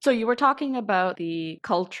 So you were talking about the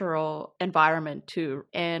cultural environment too.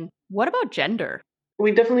 And what about gender?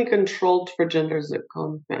 We definitely controlled for gender as a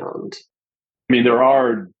confound. I mean, there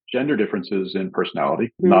are gender differences in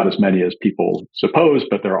personality, not as many as people suppose,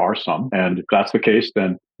 but there are some. And if that's the case,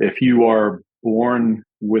 then if you are born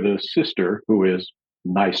with a sister who is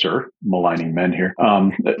nicer, maligning men here,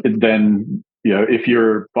 then if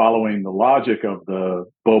you're following the logic of the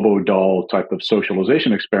Bobo doll type of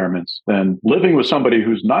socialization experiments, then living with somebody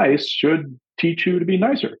who's nice should teach you to be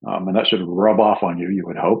nicer. And that should rub off on you, you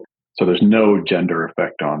would hope. So there's no gender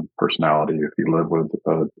effect on personality if you live with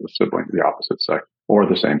a sibling of the opposite sex or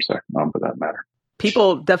the same sex, for that matter.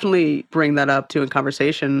 People definitely bring that up too in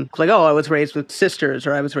conversation. Like, oh, I was raised with sisters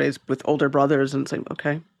or I was raised with older brothers. And it's like,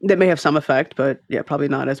 okay, that may have some effect, but yeah, probably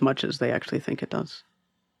not as much as they actually think it does.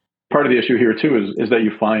 Part of the issue here, too, is that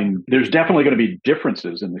you find there's definitely going to be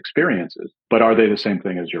differences in experiences, but are they the same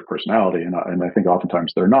thing as your personality? And I think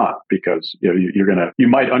oftentimes they're not, because you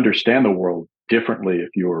might understand the world differently if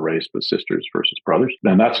you were raised with sisters versus brothers.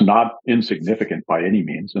 And that's not insignificant by any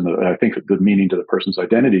means. And I think that the meaning to the person's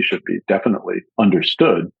identity should be definitely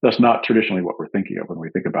understood. That's not traditionally what we're thinking of when we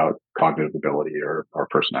think about cognitive ability or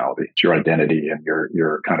personality. It's your identity and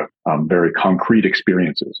your kind of very concrete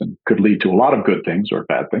experiences, and could lead to a lot of good things or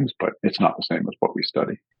bad things, but it's not the same as what we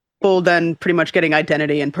study. People then pretty much getting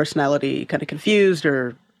identity and personality kind of confused,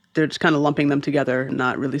 or they're just kind of lumping them together,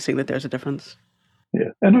 not really seeing that there's a difference.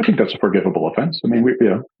 Yeah, and I think that's a forgivable offense. I mean,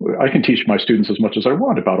 I can teach my students as much as I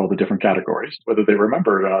want about all the different categories. Whether they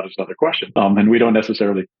remember it or not is another question. And we don't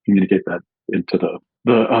necessarily communicate that into the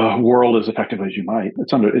world as effectively as you might.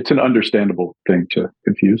 It's an understandable thing to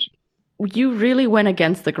confuse. You really went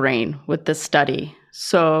against the grain with this study.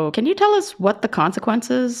 So can you tell us what the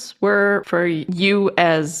consequences were for you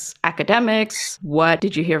as academics? What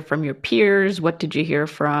did you hear from your peers? What did you hear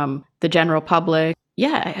from the general public?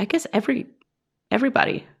 Yeah, I guess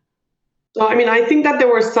everybody. So, I mean, I think that there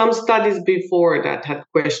were some studies before that had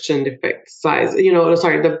questioned effect size.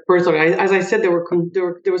 The birth order. As I said, there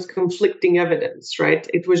was conflicting evidence, right?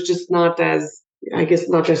 It was just not as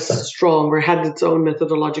strong, or had its own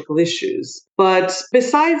methodological issues. But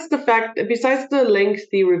besides the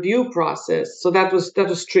lengthy review process, so that was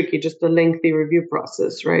tricky, just the lengthy review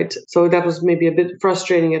process, right? So that was maybe a bit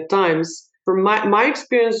frustrating at times. For my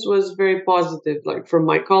experience was very positive. Like from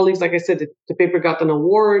my colleagues, like I said, the paper got an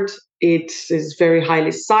award. It is very highly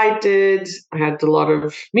cited. I had a lot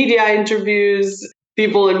of media interviews.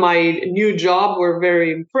 People in my new job were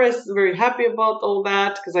very impressed, very happy about all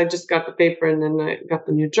that, because I just got the paper and then I got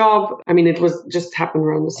the new job. I mean, it was just happened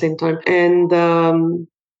around the same time. And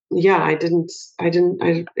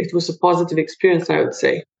it was a positive experience, I would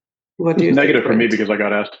say. What do you think? Negative for me, because I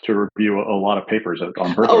got asked to review a lot of papers on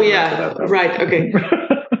birth. Oh, yeah. Right. Okay.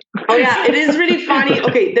 Oh, yeah. It is really funny.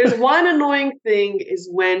 Okay. There's one annoying thing is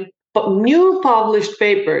when new published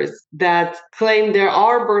papers that claim there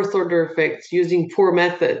are birth order effects using poor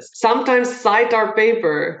methods sometimes cite our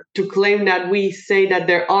paper to claim that we say that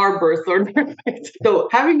there are birth order effects. So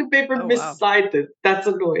having the paper miscited, that's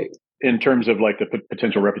annoying. In terms of like the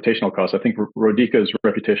potential reputational cost, I think Rodica's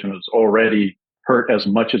reputation was already hurt as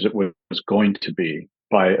much as it was going to be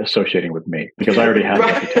by associating with me, because I already had a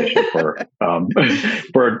reputation a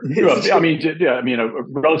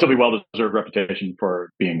relatively well-deserved reputation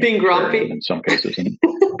for being grumpy in some cases, and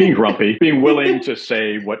being grumpy, being willing to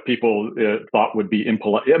say what people thought would be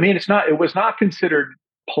impolite. I mean, it was not considered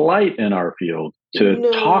polite in our field to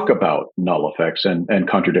talk about null effects and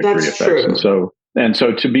contradictory effects. True. And so And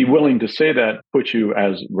so to be willing to say that puts you,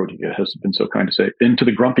 as Rodica has been so kind to say, into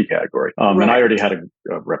the grumpy category. And I already had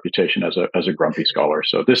a reputation as a grumpy scholar.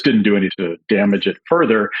 So this didn't do anything to damage it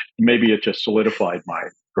further. Maybe it just solidified my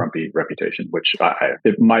grumpy reputation, which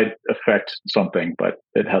it might affect something, but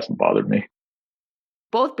it hasn't bothered me.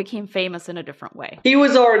 Both became famous in a different way. He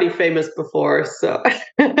was already famous before, so.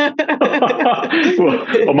 Well,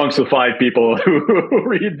 amongst the 5 people who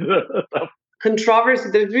read the stuff.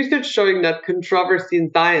 Controversy, there's research showing that controversy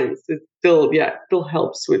in science, it still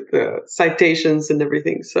helps with citations and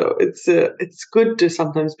everything. So it's good to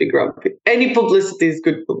sometimes be grumpy. Any publicity is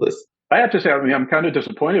good publicity. I have to say, I'm kind of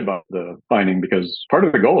disappointed about the finding, because part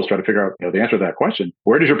of the goal is try to figure out the answer to that question.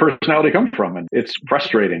 Where does your personality come from? And it's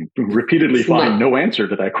frustrating to repeatedly find no answer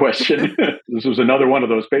to that question. This was another one of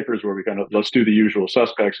those papers where we let's do the usual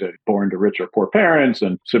suspects, born to rich or poor parents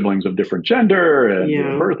and siblings of different gender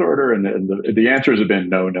and birth order. And the answers have been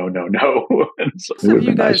no. And so have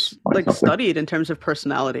you guys studied in terms of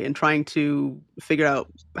personality and trying to figure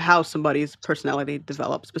out how somebody's personality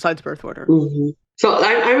develops besides birth order? Mm-hmm. So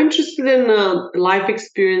I'm interested in life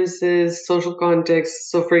experiences, social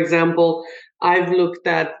context. So, for example, I've looked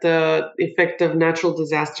at the effect of natural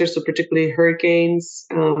disasters, so particularly hurricanes.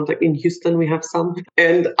 Like in Houston, we have some,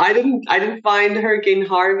 and I didn't find Hurricane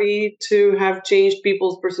Harvey to have changed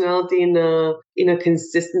people's personality in a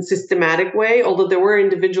consistent, systematic way. Although there were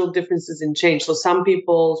individual differences in change. So some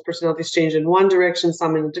people's personalities changed in one direction,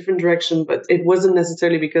 some in a different direction, but it wasn't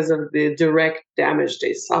necessarily because of the direct damage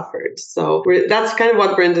they suffered. So that's kind of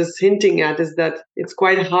what Brent is hinting at, is that it's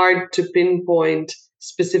quite hard to pinpoint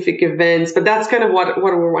specific events, but that's kind of what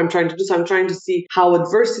I'm trying to do. So I'm trying to see how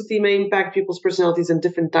adversity may impact people's personalities and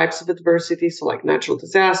different types of adversity. So like natural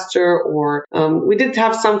disaster, or we did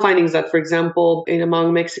have some findings that, for example,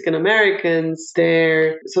 among Mexican Americans,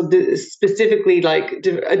 specifically like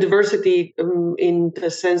a diversity in the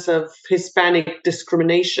sense of Hispanic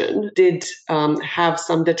discrimination did have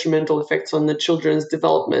some detrimental effects on the children's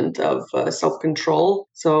development of self-control.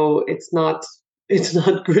 So it's not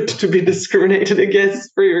good to be discriminated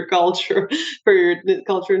against for your culture, and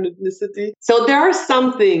ethnicity. So there are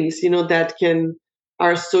some things, that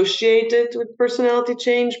are associated with personality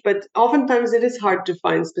change, but oftentimes it is hard to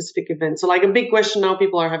find specific events. So like a big question now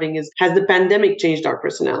people are having is, has the pandemic changed our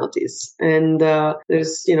personalities? And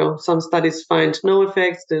there's, some studies find no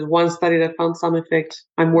effects. There's one study that found some effect.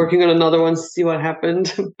 I'm working on another one to see what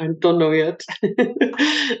happened. I don't know yet.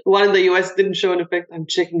 One in the US didn't show an effect. I'm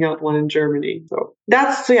checking out one in Germany. So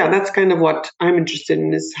that's kind of what I'm interested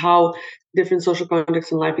in, is how different social contexts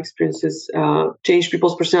and life experiences change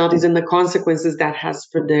people's personalities and the consequences that has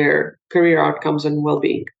for their career outcomes and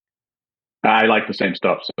well-being. I like the same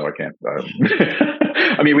stuff, so I can't.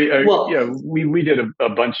 I mean, we did a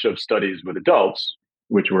bunch of studies with adults,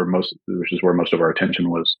 which is where most of our attention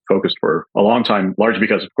was focused for a long time, largely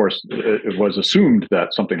because, of course, it was assumed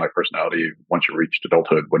that something like personality, once you reached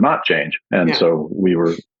adulthood, would not change, and so we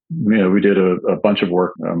did a bunch of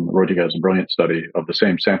work. Rodica has a brilliant study of the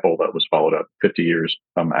same sample that was followed up 50 years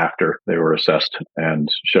after they were assessed, and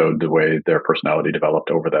showed the way their personality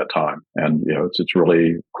developed over that time. And, it's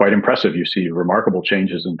really quite impressive. You see remarkable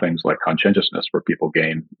changes in things like conscientiousness, where people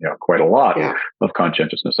gain, quite a lot of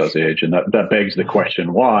conscientiousness as they age. And that begs the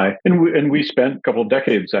question, why? And we spent a couple of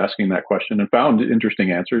decades asking that question and found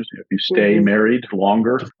interesting answers. If you stay married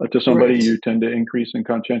longer to somebody, you tend to increase in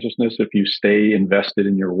conscientiousness. If you stay invested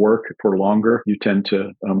in your work for longer, you tend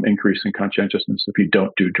to increase in conscientiousness. If you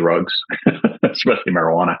don't do drugs, especially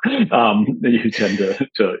marijuana, you tend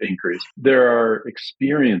to increase. There are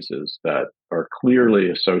experiences that are clearly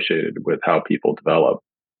associated with how people develop.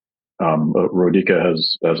 Rodica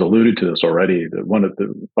has alluded to this already. That one of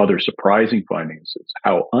the other surprising findings is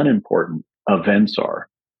how unimportant events are.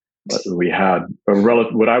 We had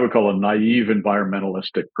what I would call a naive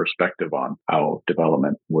environmentalistic perspective on how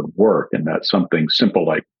development would work, and that something simple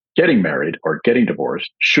like getting married or getting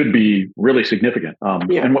divorced should be really significant.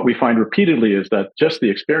 And what we find repeatedly is that just the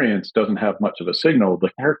experience doesn't have much of a signal.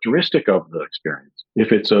 The characteristic of the experience,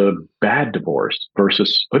 if it's a bad divorce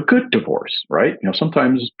versus a good divorce, right?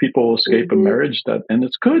 Sometimes people escape a marriage and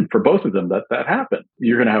it's good for both of them that happened.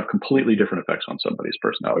 You're going to have completely different effects on somebody's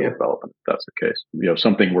personality development if that's the case.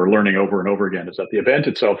 Something we're learning over and over again is that the event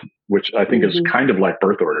itself, which I think is kind of like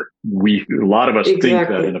birth order, a lot of us think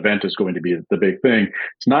that an event is going to be the big thing.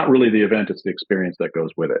 It's not really the event, it's the experience that goes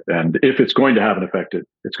with it. And if it's going to have an effect,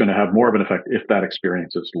 it's going to have more of an effect if that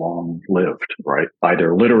experience is long-lived, right?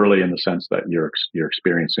 Either literally in the sense that you're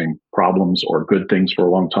experiencing problems or good things for a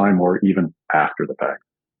long time, or even after the fact.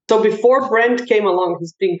 So before Brent came along,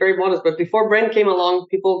 he's being very modest, but before Brent came along,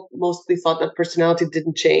 people mostly thought that personality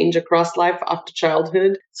didn't change across life after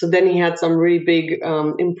childhood. So then he had some really big,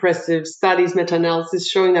 impressive studies, meta-analysis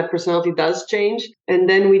showing that personality does change. And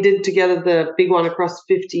then we did together the big one across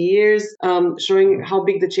 50 years, showing how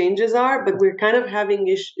big the changes are. But we're kind of having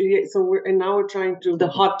issues. And now we're trying to, the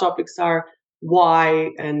hot topics are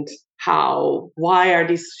why and how, why are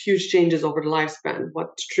these huge changes over the lifespan?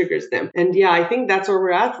 What triggers them? And yeah, I think that's where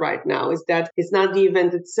we're at right now, is that it's not the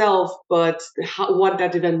event itself, but what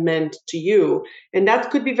that event meant to you. And that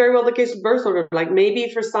could be very well the case with birth order. Like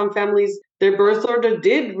maybe for some families, their birth order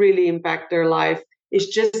did really impact their life. It's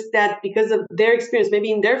just that because of their experience,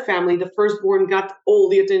 maybe in their family, the firstborn got all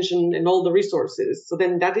the attention and all the resources. So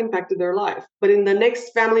then that impacted their life. But in the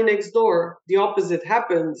next family next door, the opposite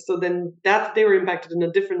happened. So then that they were impacted in a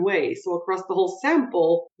different way. So across the whole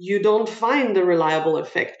sample, you don't find the reliable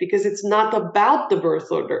effect because it's not about the birth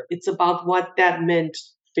order. It's about what that meant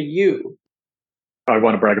for you. I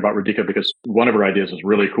want to brag about Rodica because one of her ideas is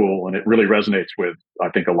really cool and it really resonates with, I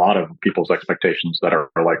think, a lot of people's expectations that are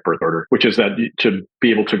like birth order, which is that to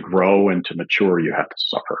be able to grow and to mature, you have to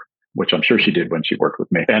suffer, which I'm sure she did when she worked with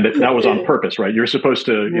me. And that was on purpose, right? You're supposed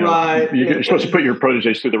to, you're supposed to put your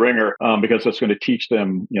proteges through the ringer because that's going to teach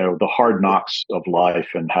them, the hard knocks of life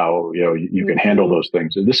and how, you can handle those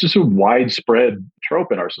things. And this is a widespread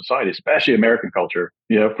trope in our society, especially American culture.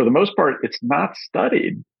 For the most part, it's not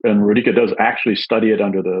studied. And Rodica does actually study it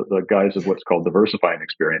under the guise of what's called diversifying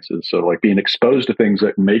experiences. So like being exposed to things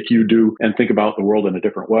that make you do and think about the world in a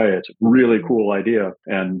different way. It's a really cool idea.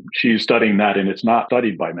 And she's studying that, and it's not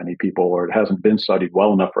studied by many people, or it hasn't been studied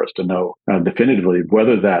well enough for us to know definitively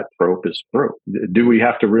whether that trope is true. Do we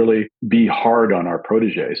have to really be hard on our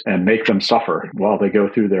proteges and make them suffer while they go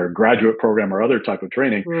through their graduate program or other type of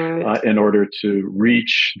training in order to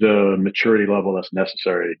reach the maturity level that's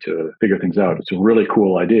necessary to figure things out? It's a really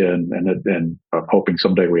cool idea. And I'm hoping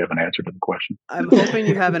someday we have an answer to the question. I'm hoping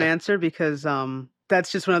you have an answer because that's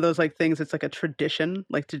just one of those things. It's like a tradition,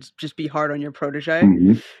 like to just be hard on your protege.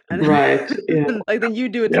 And right. Yeah. Like then you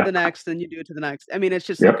do it to the next, then you do it to the next. I mean, it's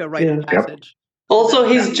just like a rite of passage. Also,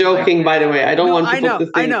 he's joking, by the way. I don't want people to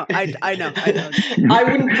think. I know. I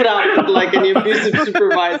wouldn't put out any abusive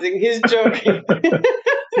supervising. He's joking.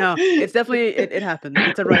 No, it's definitely, it happens.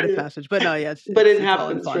 It's a rite of passage. But no, yeah. It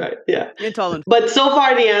happens, right? Yeah. It's all in fun. But so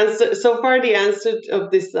far the answer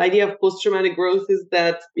of this idea of post-traumatic growth is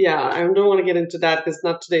that, I don't want to get into that because it's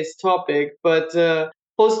not today's topic, but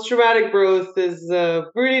post-traumatic growth is a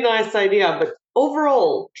really nice idea, but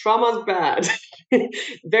overall, trauma's bad.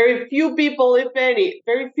 Very few people, if any,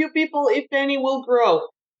 will grow.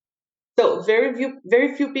 So very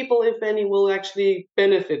few people, if any, will actually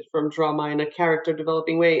benefit from trauma in a character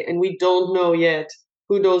developing way. And we don't know yet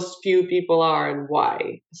who those few people are and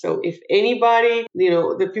why. So if anybody,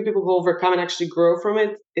 the few people who overcome and actually grow from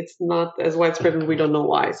it, it's not as widespread and we don't know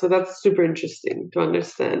why. So that's super interesting to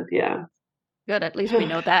understand. Yeah. Good. At least we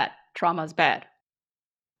know that trauma's bad.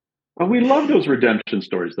 Well, we love those redemption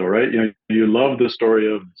stories, though, right? You love the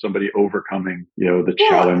story of somebody overcoming, the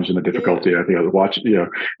challenge and the difficulty. I think I watch,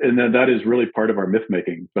 and then that is really part of our myth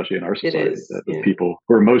making, especially in our society. That the people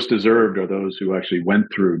who are most deserved are those who actually went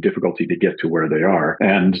through difficulty to get to where they are,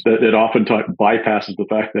 and that it often bypasses the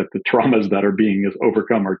fact that the traumas that are being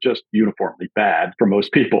overcome are just uniformly bad for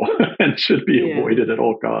most people and should be avoided at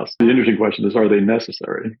all costs. The interesting question is, are they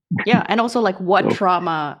necessary? Yeah, and also what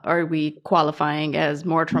trauma are we qualifying as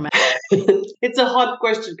more traumatic? It's a hot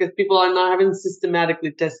question because people haven't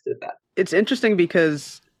systematically tested that. It's interesting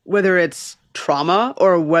because whether it's trauma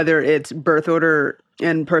or whether it's birth order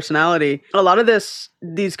and personality, a lot of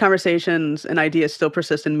these conversations and ideas still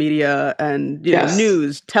persist in media and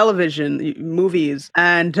news, television, movies.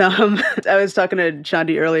 And I was talking to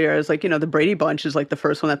Chandi earlier. I was like, the Brady Bunch is the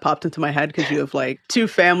first one that popped into my head because you have two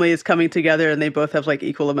families coming together and they both have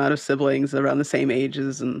equal amount of siblings around the same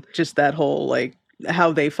ages, and just that whole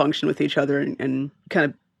how they function with each other and kind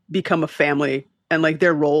of become a family, and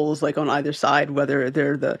their roles on either side, whether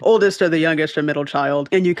they're the oldest or the youngest or middle child.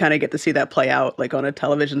 And you kind of get to see that play out on a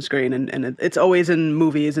television screen. And it's always in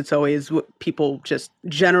movies. It's always what people just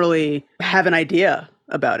generally have an idea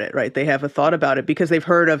about it, right? They have a thought about it because they've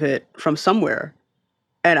heard of it from somewhere.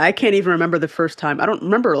 And I can't even remember the first time. I don't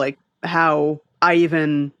remember how I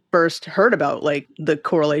even first heard about the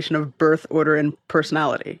correlation of birth order and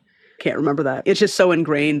personality. Can't remember that. It's just so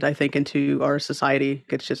ingrained, I think, into our society.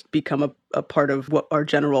 It's just become a part of what our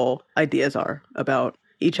general ideas are about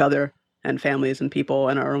each other and families and people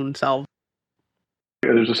and our own selves.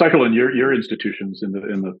 There's a cycle in your institutions in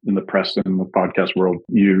the press and the podcast world.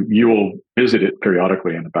 You will visit it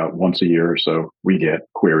periodically, and about once a year or so, we get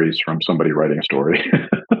queries from somebody writing a story,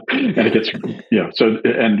 and it gets So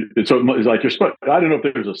it's like you're supposed. I don't know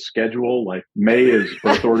if there's a schedule. Like May is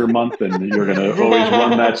birth order month, and you're going to always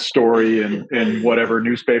run that story in whatever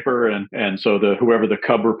newspaper, and so whoever the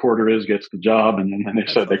cub reporter is gets the job, and then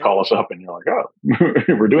they said they call us up, and you're like,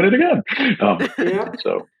 oh, we're doing it again.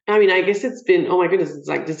 So. I mean, I guess it's been, oh my goodness, it's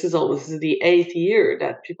like this is the 8th year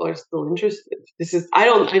that people are still interested. I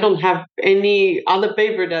don't have any other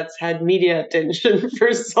paper that's had media attention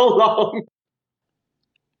for so long.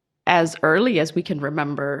 As early as we can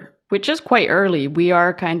remember, which is quite early, we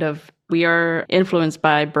are influenced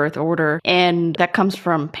by birth order, and that comes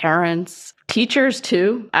from parents, teachers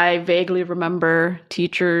too. I vaguely remember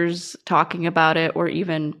teachers talking about it or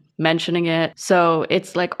even mentioning it. So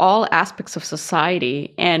it's like all aspects of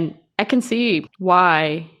society. And I can see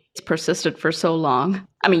why it's persisted for so long.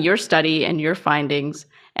 I mean, your study and your findings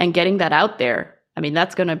and getting that out there, I mean,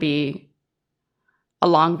 that's going to be a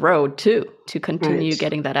long road too, to continue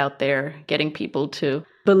getting that out there, getting people to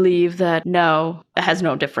believe that no, it has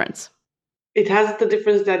no difference. It has the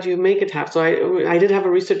difference that you make it have. So I did have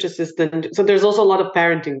a research assistant. So there's also a lot of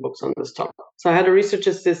parenting books on this topic. So I had a research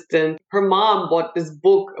assistant. Her mom bought this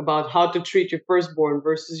book about how to treat your firstborn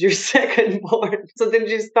versus your secondborn. So then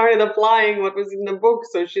she started applying what was in the book.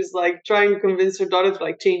 So she's like trying to convince her daughter to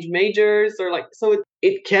like change majors or like, so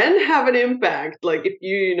it can have an impact. Like if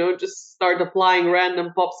you just start applying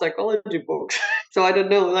random pop psychology books. So I don't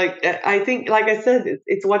know, like, I think, like I said,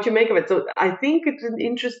 it's what you make of it. So I think it's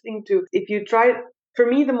interesting if you try, for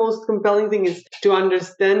me, the most compelling thing is to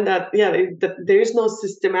understand that there is no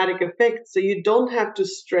systematic effect. So you don't have to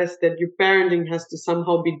stress that your parenting has to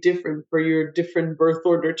somehow be different for your different birth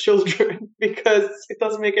order children, because it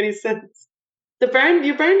doesn't make any sense. Your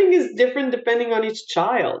parenting is different depending on each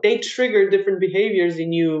child. They trigger different behaviors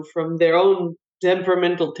in you from their own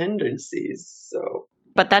temperamental tendencies. So.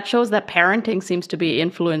 But that shows that parenting seems to be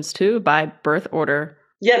influenced too by birth order.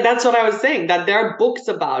 Yeah, that's what I was saying, that there are books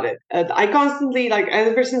about it. I constantly, like,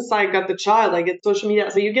 ever since I got the child, I get social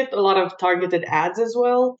media. So you get a lot of targeted ads as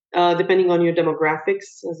well, depending on your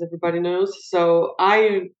demographics, as everybody knows. So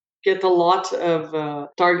I get a lot of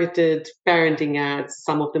targeted parenting ads,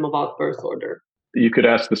 some of them about birth order. You could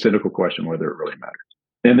ask the cynical question whether it really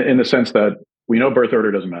matters, in the sense that we know birth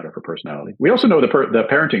order doesn't matter for personality. We also know that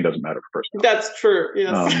parenting doesn't matter for personality. That's true,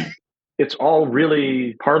 yes. It's all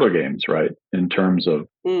really parlor games, right, in terms of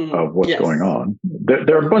what's going on.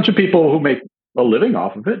 There are a bunch of people who make a living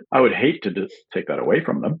off of it. I would hate to take that away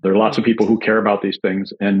from them. There are lots of people who care about these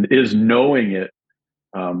things, and is knowing it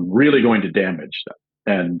really going to damage them?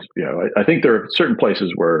 And, I think there are certain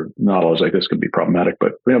places where knowledge like this can be problematic,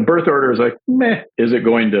 but, birth order is like, meh. Is it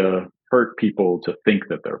going to hurt people to think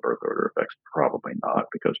that their birth order affects? Probably not,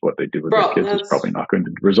 because what they do with their kids is probably not going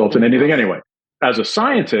to result in anything anyway. As a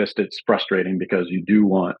scientist, it's frustrating because you do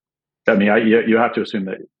want, you have to assume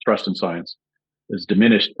that trust in science is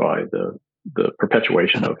diminished by the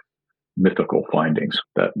perpetuation of mythical findings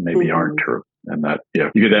that maybe aren't true. And that, you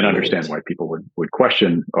could then understand why people would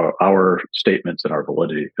question our statements and our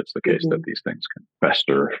validity if it's the case that these things can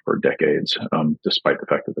fester for decades, despite the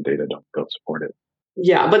fact that the data don't support it.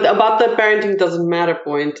 Yeah, but about the parenting doesn't matter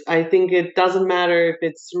point, I think it doesn't matter if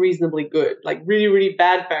it's reasonably good. Like really, really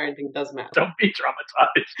bad parenting doesn't matter. Don't be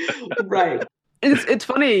traumatized. Right. It's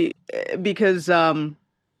funny because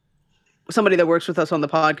somebody that works with us on the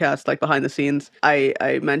podcast, like behind the scenes,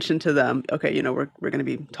 I mentioned to them, okay, we're going to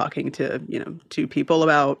be talking to, two people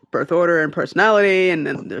about birth order and personality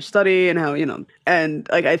and their study and how, and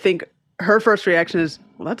like, I think her first reaction is,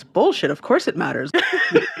 well, that's bullshit. Of course it matters.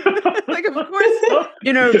 Like, of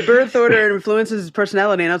course, birth order influences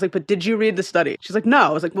personality. And I was like, but did you read the study? She's like, no. I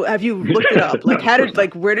was like, well, have you looked it up?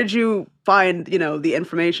 Like, where did you find, the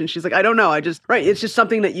information? She's like, I don't know. It's just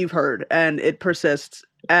something that you've heard and it persists.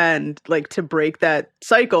 And like to break that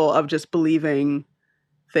cycle of just believing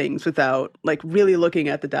things without like really looking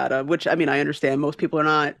at the data, which I understand most people are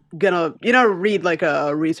not gonna, read like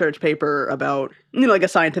a research paper about, like a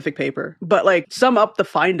scientific paper, but like sum up the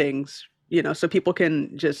findings, so people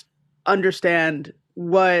can just understand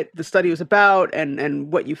what the study was about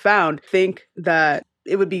and what you found. Think that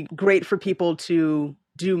it would be great for people to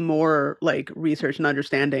do more like research and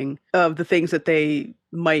understanding of the things that they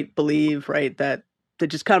might believe, right? That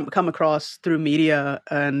just come across through media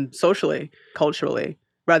and socially, culturally,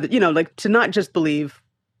 rather, like to not just believe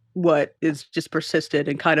what is just persisted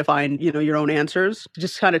and kind of find, your own answers.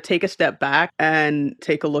 Just kind of take a step back and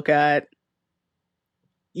take a look at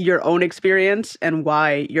your own experience and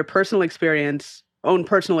why your personal experience own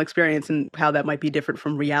personal experience and how that might be different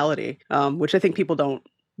from reality, which I think people don't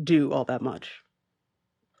do all that much.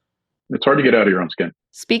 It's hard to get out of your own skin.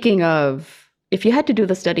 Speaking of, if you had to do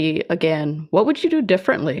the study again, what would you do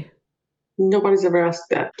differently? Nobody's ever asked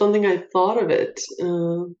that. Don't think I thought of it.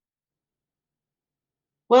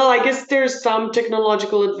 Well, I guess there's some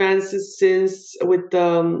technological advances since with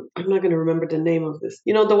I'm not going to remember the name of this.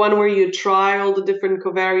 You know, the one where you try all the different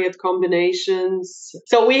covariate combinations.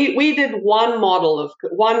 So we did one model of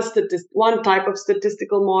one type of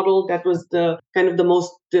statistical model that was the kind of the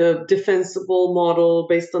most defensible model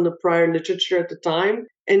based on the prior literature at the time.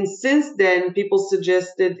 And since then, people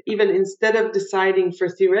suggested even instead of deciding for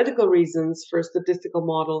theoretical reasons for a statistical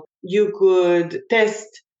model, you could test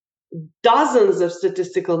dozens of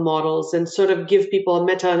statistical models and sort of give people a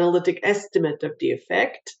meta-analytic estimate of the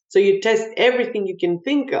effect. So you test everything you can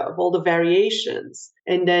think of, all the variations,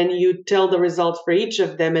 and then you tell the results for each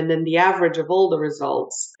of them and then the average of all the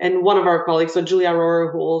results. And one of our colleagues, so Julia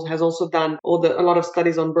Aurora, who has also done a lot of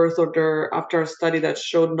studies on birth order after a study that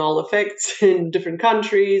showed null effects in different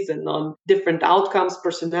countries and on different outcomes,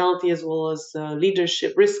 personality, as well as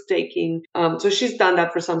leadership, risk-taking. So she's done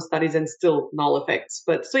that for some studies and still null effects.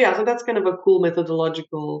 But so that's kind of a cool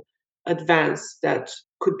methodological advance that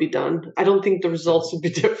could be done. I don't think the results would be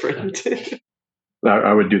different.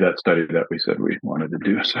 I would do that study that we said we wanted to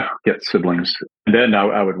do. So get siblings. And then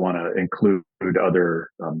I would want to include other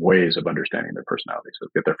ways of understanding their personality. So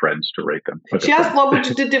get their friends to rate them. She asked, what would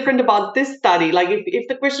you do different about this study? Like if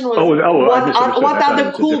the question was, what are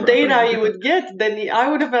the cool data you would get, then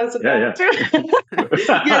I would have answered that too.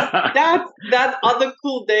 Yes, that other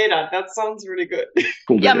cool data. That sounds really good.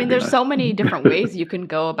 Cool I mean, there's so many different ways you can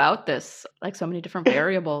go about this, like so many different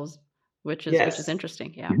variables. Which is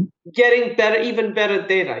interesting, yeah. Getting even better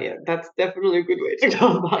data, yeah. That's definitely a good way to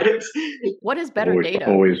go about it. What is better data?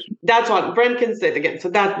 That's one. Brent can say it again.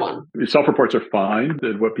 So that one. Self-reports are fine.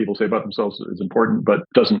 What people say about themselves is important, but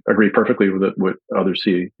doesn't agree perfectly with what others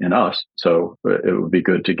see in us. So it would be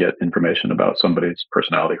good to get information about somebody's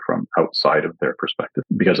personality from outside of their perspective,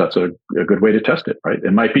 because that's a good way to test it, right?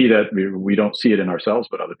 It might be that we don't see it in ourselves,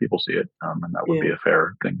 but other people see it, and that would be a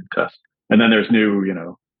fair thing to test. And then there's new,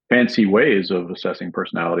 fancy ways of assessing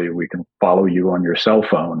personality. We can follow you on your cell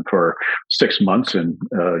phone for 6 months and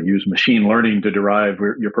use machine learning to derive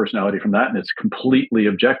your personality from that. And it's completely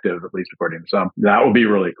objective, at least according to some. That would be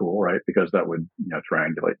really cool, right? Because that would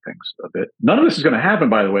triangulate things a bit. None of this is going to happen,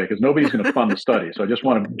 by the way, because nobody's going to fund the study. So I just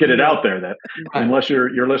want to get it out there that unless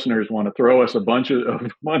your listeners want to throw us a bunch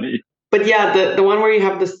of money. But the one where you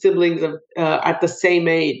have the siblings of at the same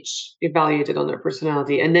age evaluated on their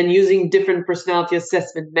personality and then using different personality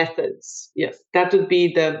assessment methods. Yes, that would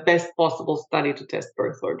be the best possible study to test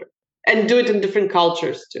birth order. And do it in different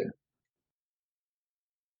cultures too.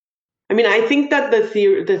 I mean, I think that the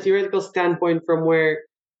theoretical standpoint from where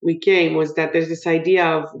we came was that there's this idea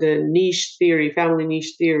of the niche theory, family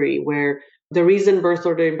niche theory, where the reason birth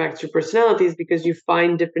order impacts your personality is because you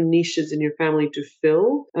find different niches in your family to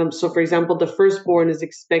fill. So, for example, the firstborn is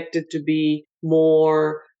expected to be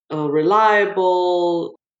more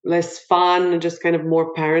reliable, less fun, just kind of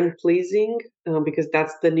more parent-pleasing, because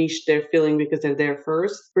that's the niche they're filling because they're there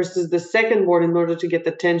first. Versus the secondborn, in order to get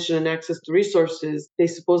attention and access to resources, they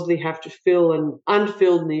supposedly have to fill an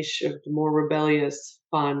unfilled niche of the more rebellious,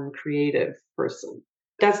 fun, creative person.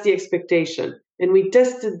 That's the expectation. And we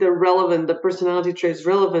tested the personality traits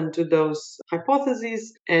relevant to those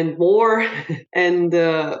hypotheses and more. And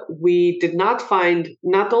we did not find,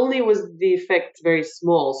 not only was the effect very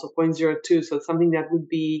small, so 0.02, so it's something that would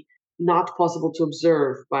be not possible to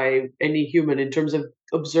observe by any human in terms of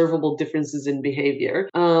observable differences in behavior,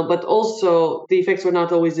 but also the effects were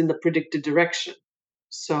not always in the predicted direction.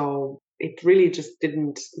 So it really just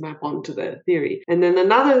didn't map onto the theory. And then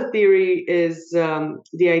another theory is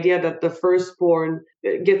the idea that the firstborn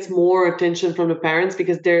gets more attention from the parents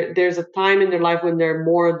because there's a time in their life when there are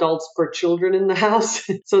more adults per children in the house.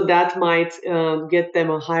 So that might get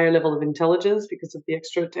them a higher level of intelligence because of the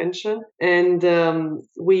extra attention. And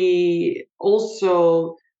we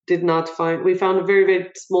also we found a very, very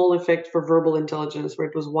small effect for verbal intelligence where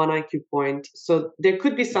it was 1 IQ point. So there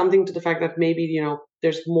could be something to the fact that maybe,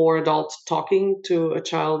 there's more adults talking to a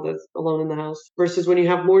child that's alone in the house versus when you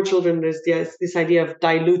have more children, there's this idea of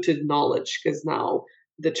diluted knowledge because now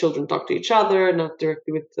the children talk to each other, not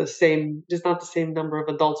directly with there's not the same number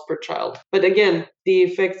of adults per child. But again, the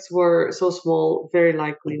effects were so small, very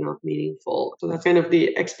likely not meaningful. So that's kind of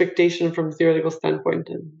the expectation from a theoretical standpoint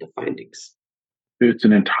and the findings. it's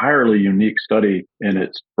an entirely unique study in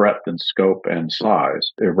its breadth and scope and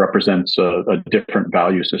size. It represents a different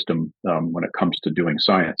value system when it comes to doing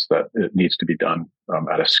science, that it needs to be done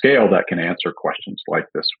at a scale that can answer questions like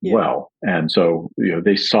this well. And so,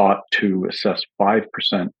 they sought to assess 5%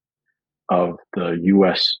 of the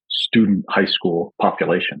U.S. student high school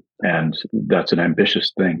population. And that's an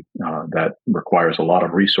ambitious thing that requires a lot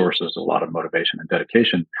of resources, a lot of motivation and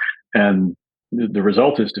dedication. And the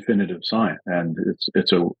result is definitive science. And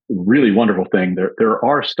it's a really wonderful thing. There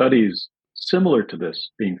are studies similar to this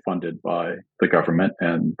being funded by the government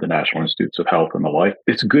and the National Institutes of Health and the like.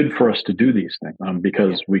 It's good for us to do these things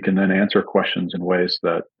because we can then answer questions in ways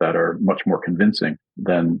that are much more convincing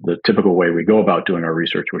than the typical way we go about doing our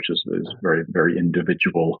research, which is very, very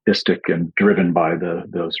individualistic and driven by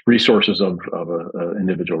those resources of an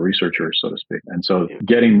individual researcher, so to speak. And so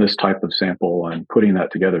getting this type of sample and putting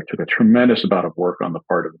that together took a tremendous amount of work on the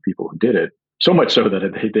part of the people who did it. So much so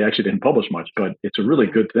that they actually didn't publish much, but it's a really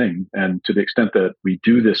good thing. And to the extent that we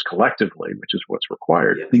do this collectively, which is what's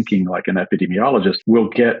required, thinking like an epidemiologist, we'll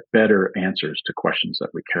get better answers to questions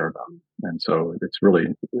that we care about. And so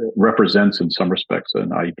it represents in some respects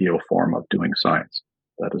an ideal form of doing science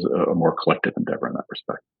that is a more collective endeavor in that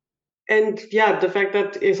respect. And the fact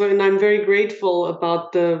that and I'm very grateful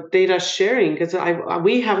about the data sharing, because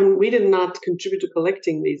we did not contribute to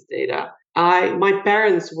collecting these data. My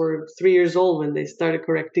parents were 3 years old when they started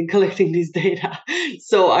collecting these data.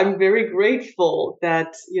 So I'm very grateful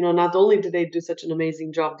that, not only did they do such an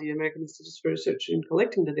amazing job, the American Institutes for Research, in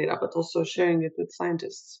collecting the data, but also sharing it with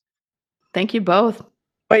scientists. Thank you both.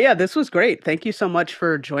 But this was great. Thank you so much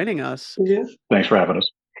for joining us. Yeah. Thanks for having us.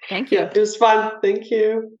 Thank you. Yeah, it was fun. Thank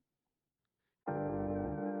you.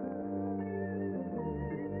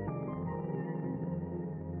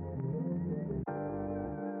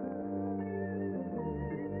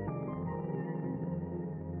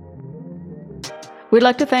 We'd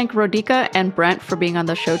like to thank Rodica and Brent for being on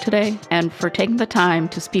the show today and for taking the time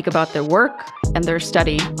to speak about their work and their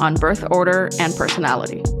study on birth order and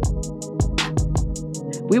personality.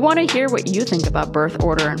 We want to hear what you think about birth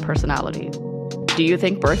order and personality. Do you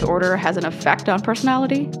think birth order has an effect on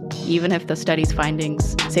personality, even if the study's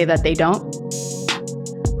findings say that they don't?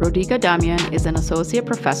 Rodica Damian is an associate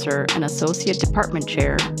professor and associate department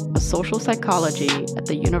chair of social psychology at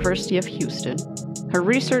the University of Houston. Her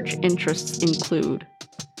research interests include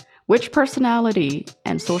which personality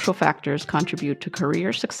and social factors contribute to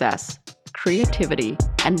career success, creativity,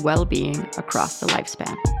 and well-being across the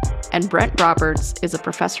lifespan. And Brent Roberts is a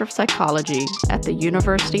professor of psychology at the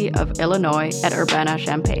University of Illinois at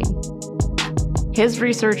Urbana-Champaign. His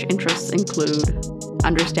research interests include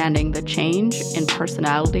understanding the change in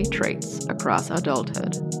personality traits across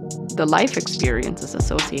adulthood, the life experiences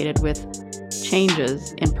associated with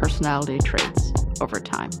changes in personality traits over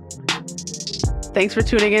time. Thanks for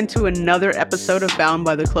tuning in to another episode of Bound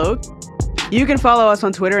by the Cloak. You can follow us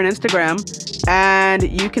on Twitter and Instagram, and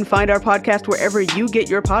you can find our podcast wherever you get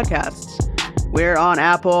your podcasts. We're on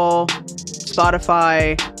Apple,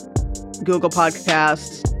 Spotify, Google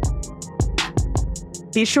Podcasts.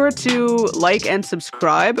 Be sure to like and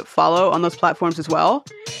subscribe, follow on those platforms as well,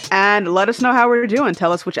 and let us know how we're doing.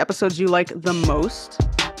 Tell us which episodes you like the most.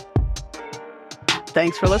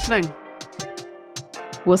 Thanks for listening.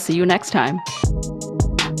 We'll see you next time.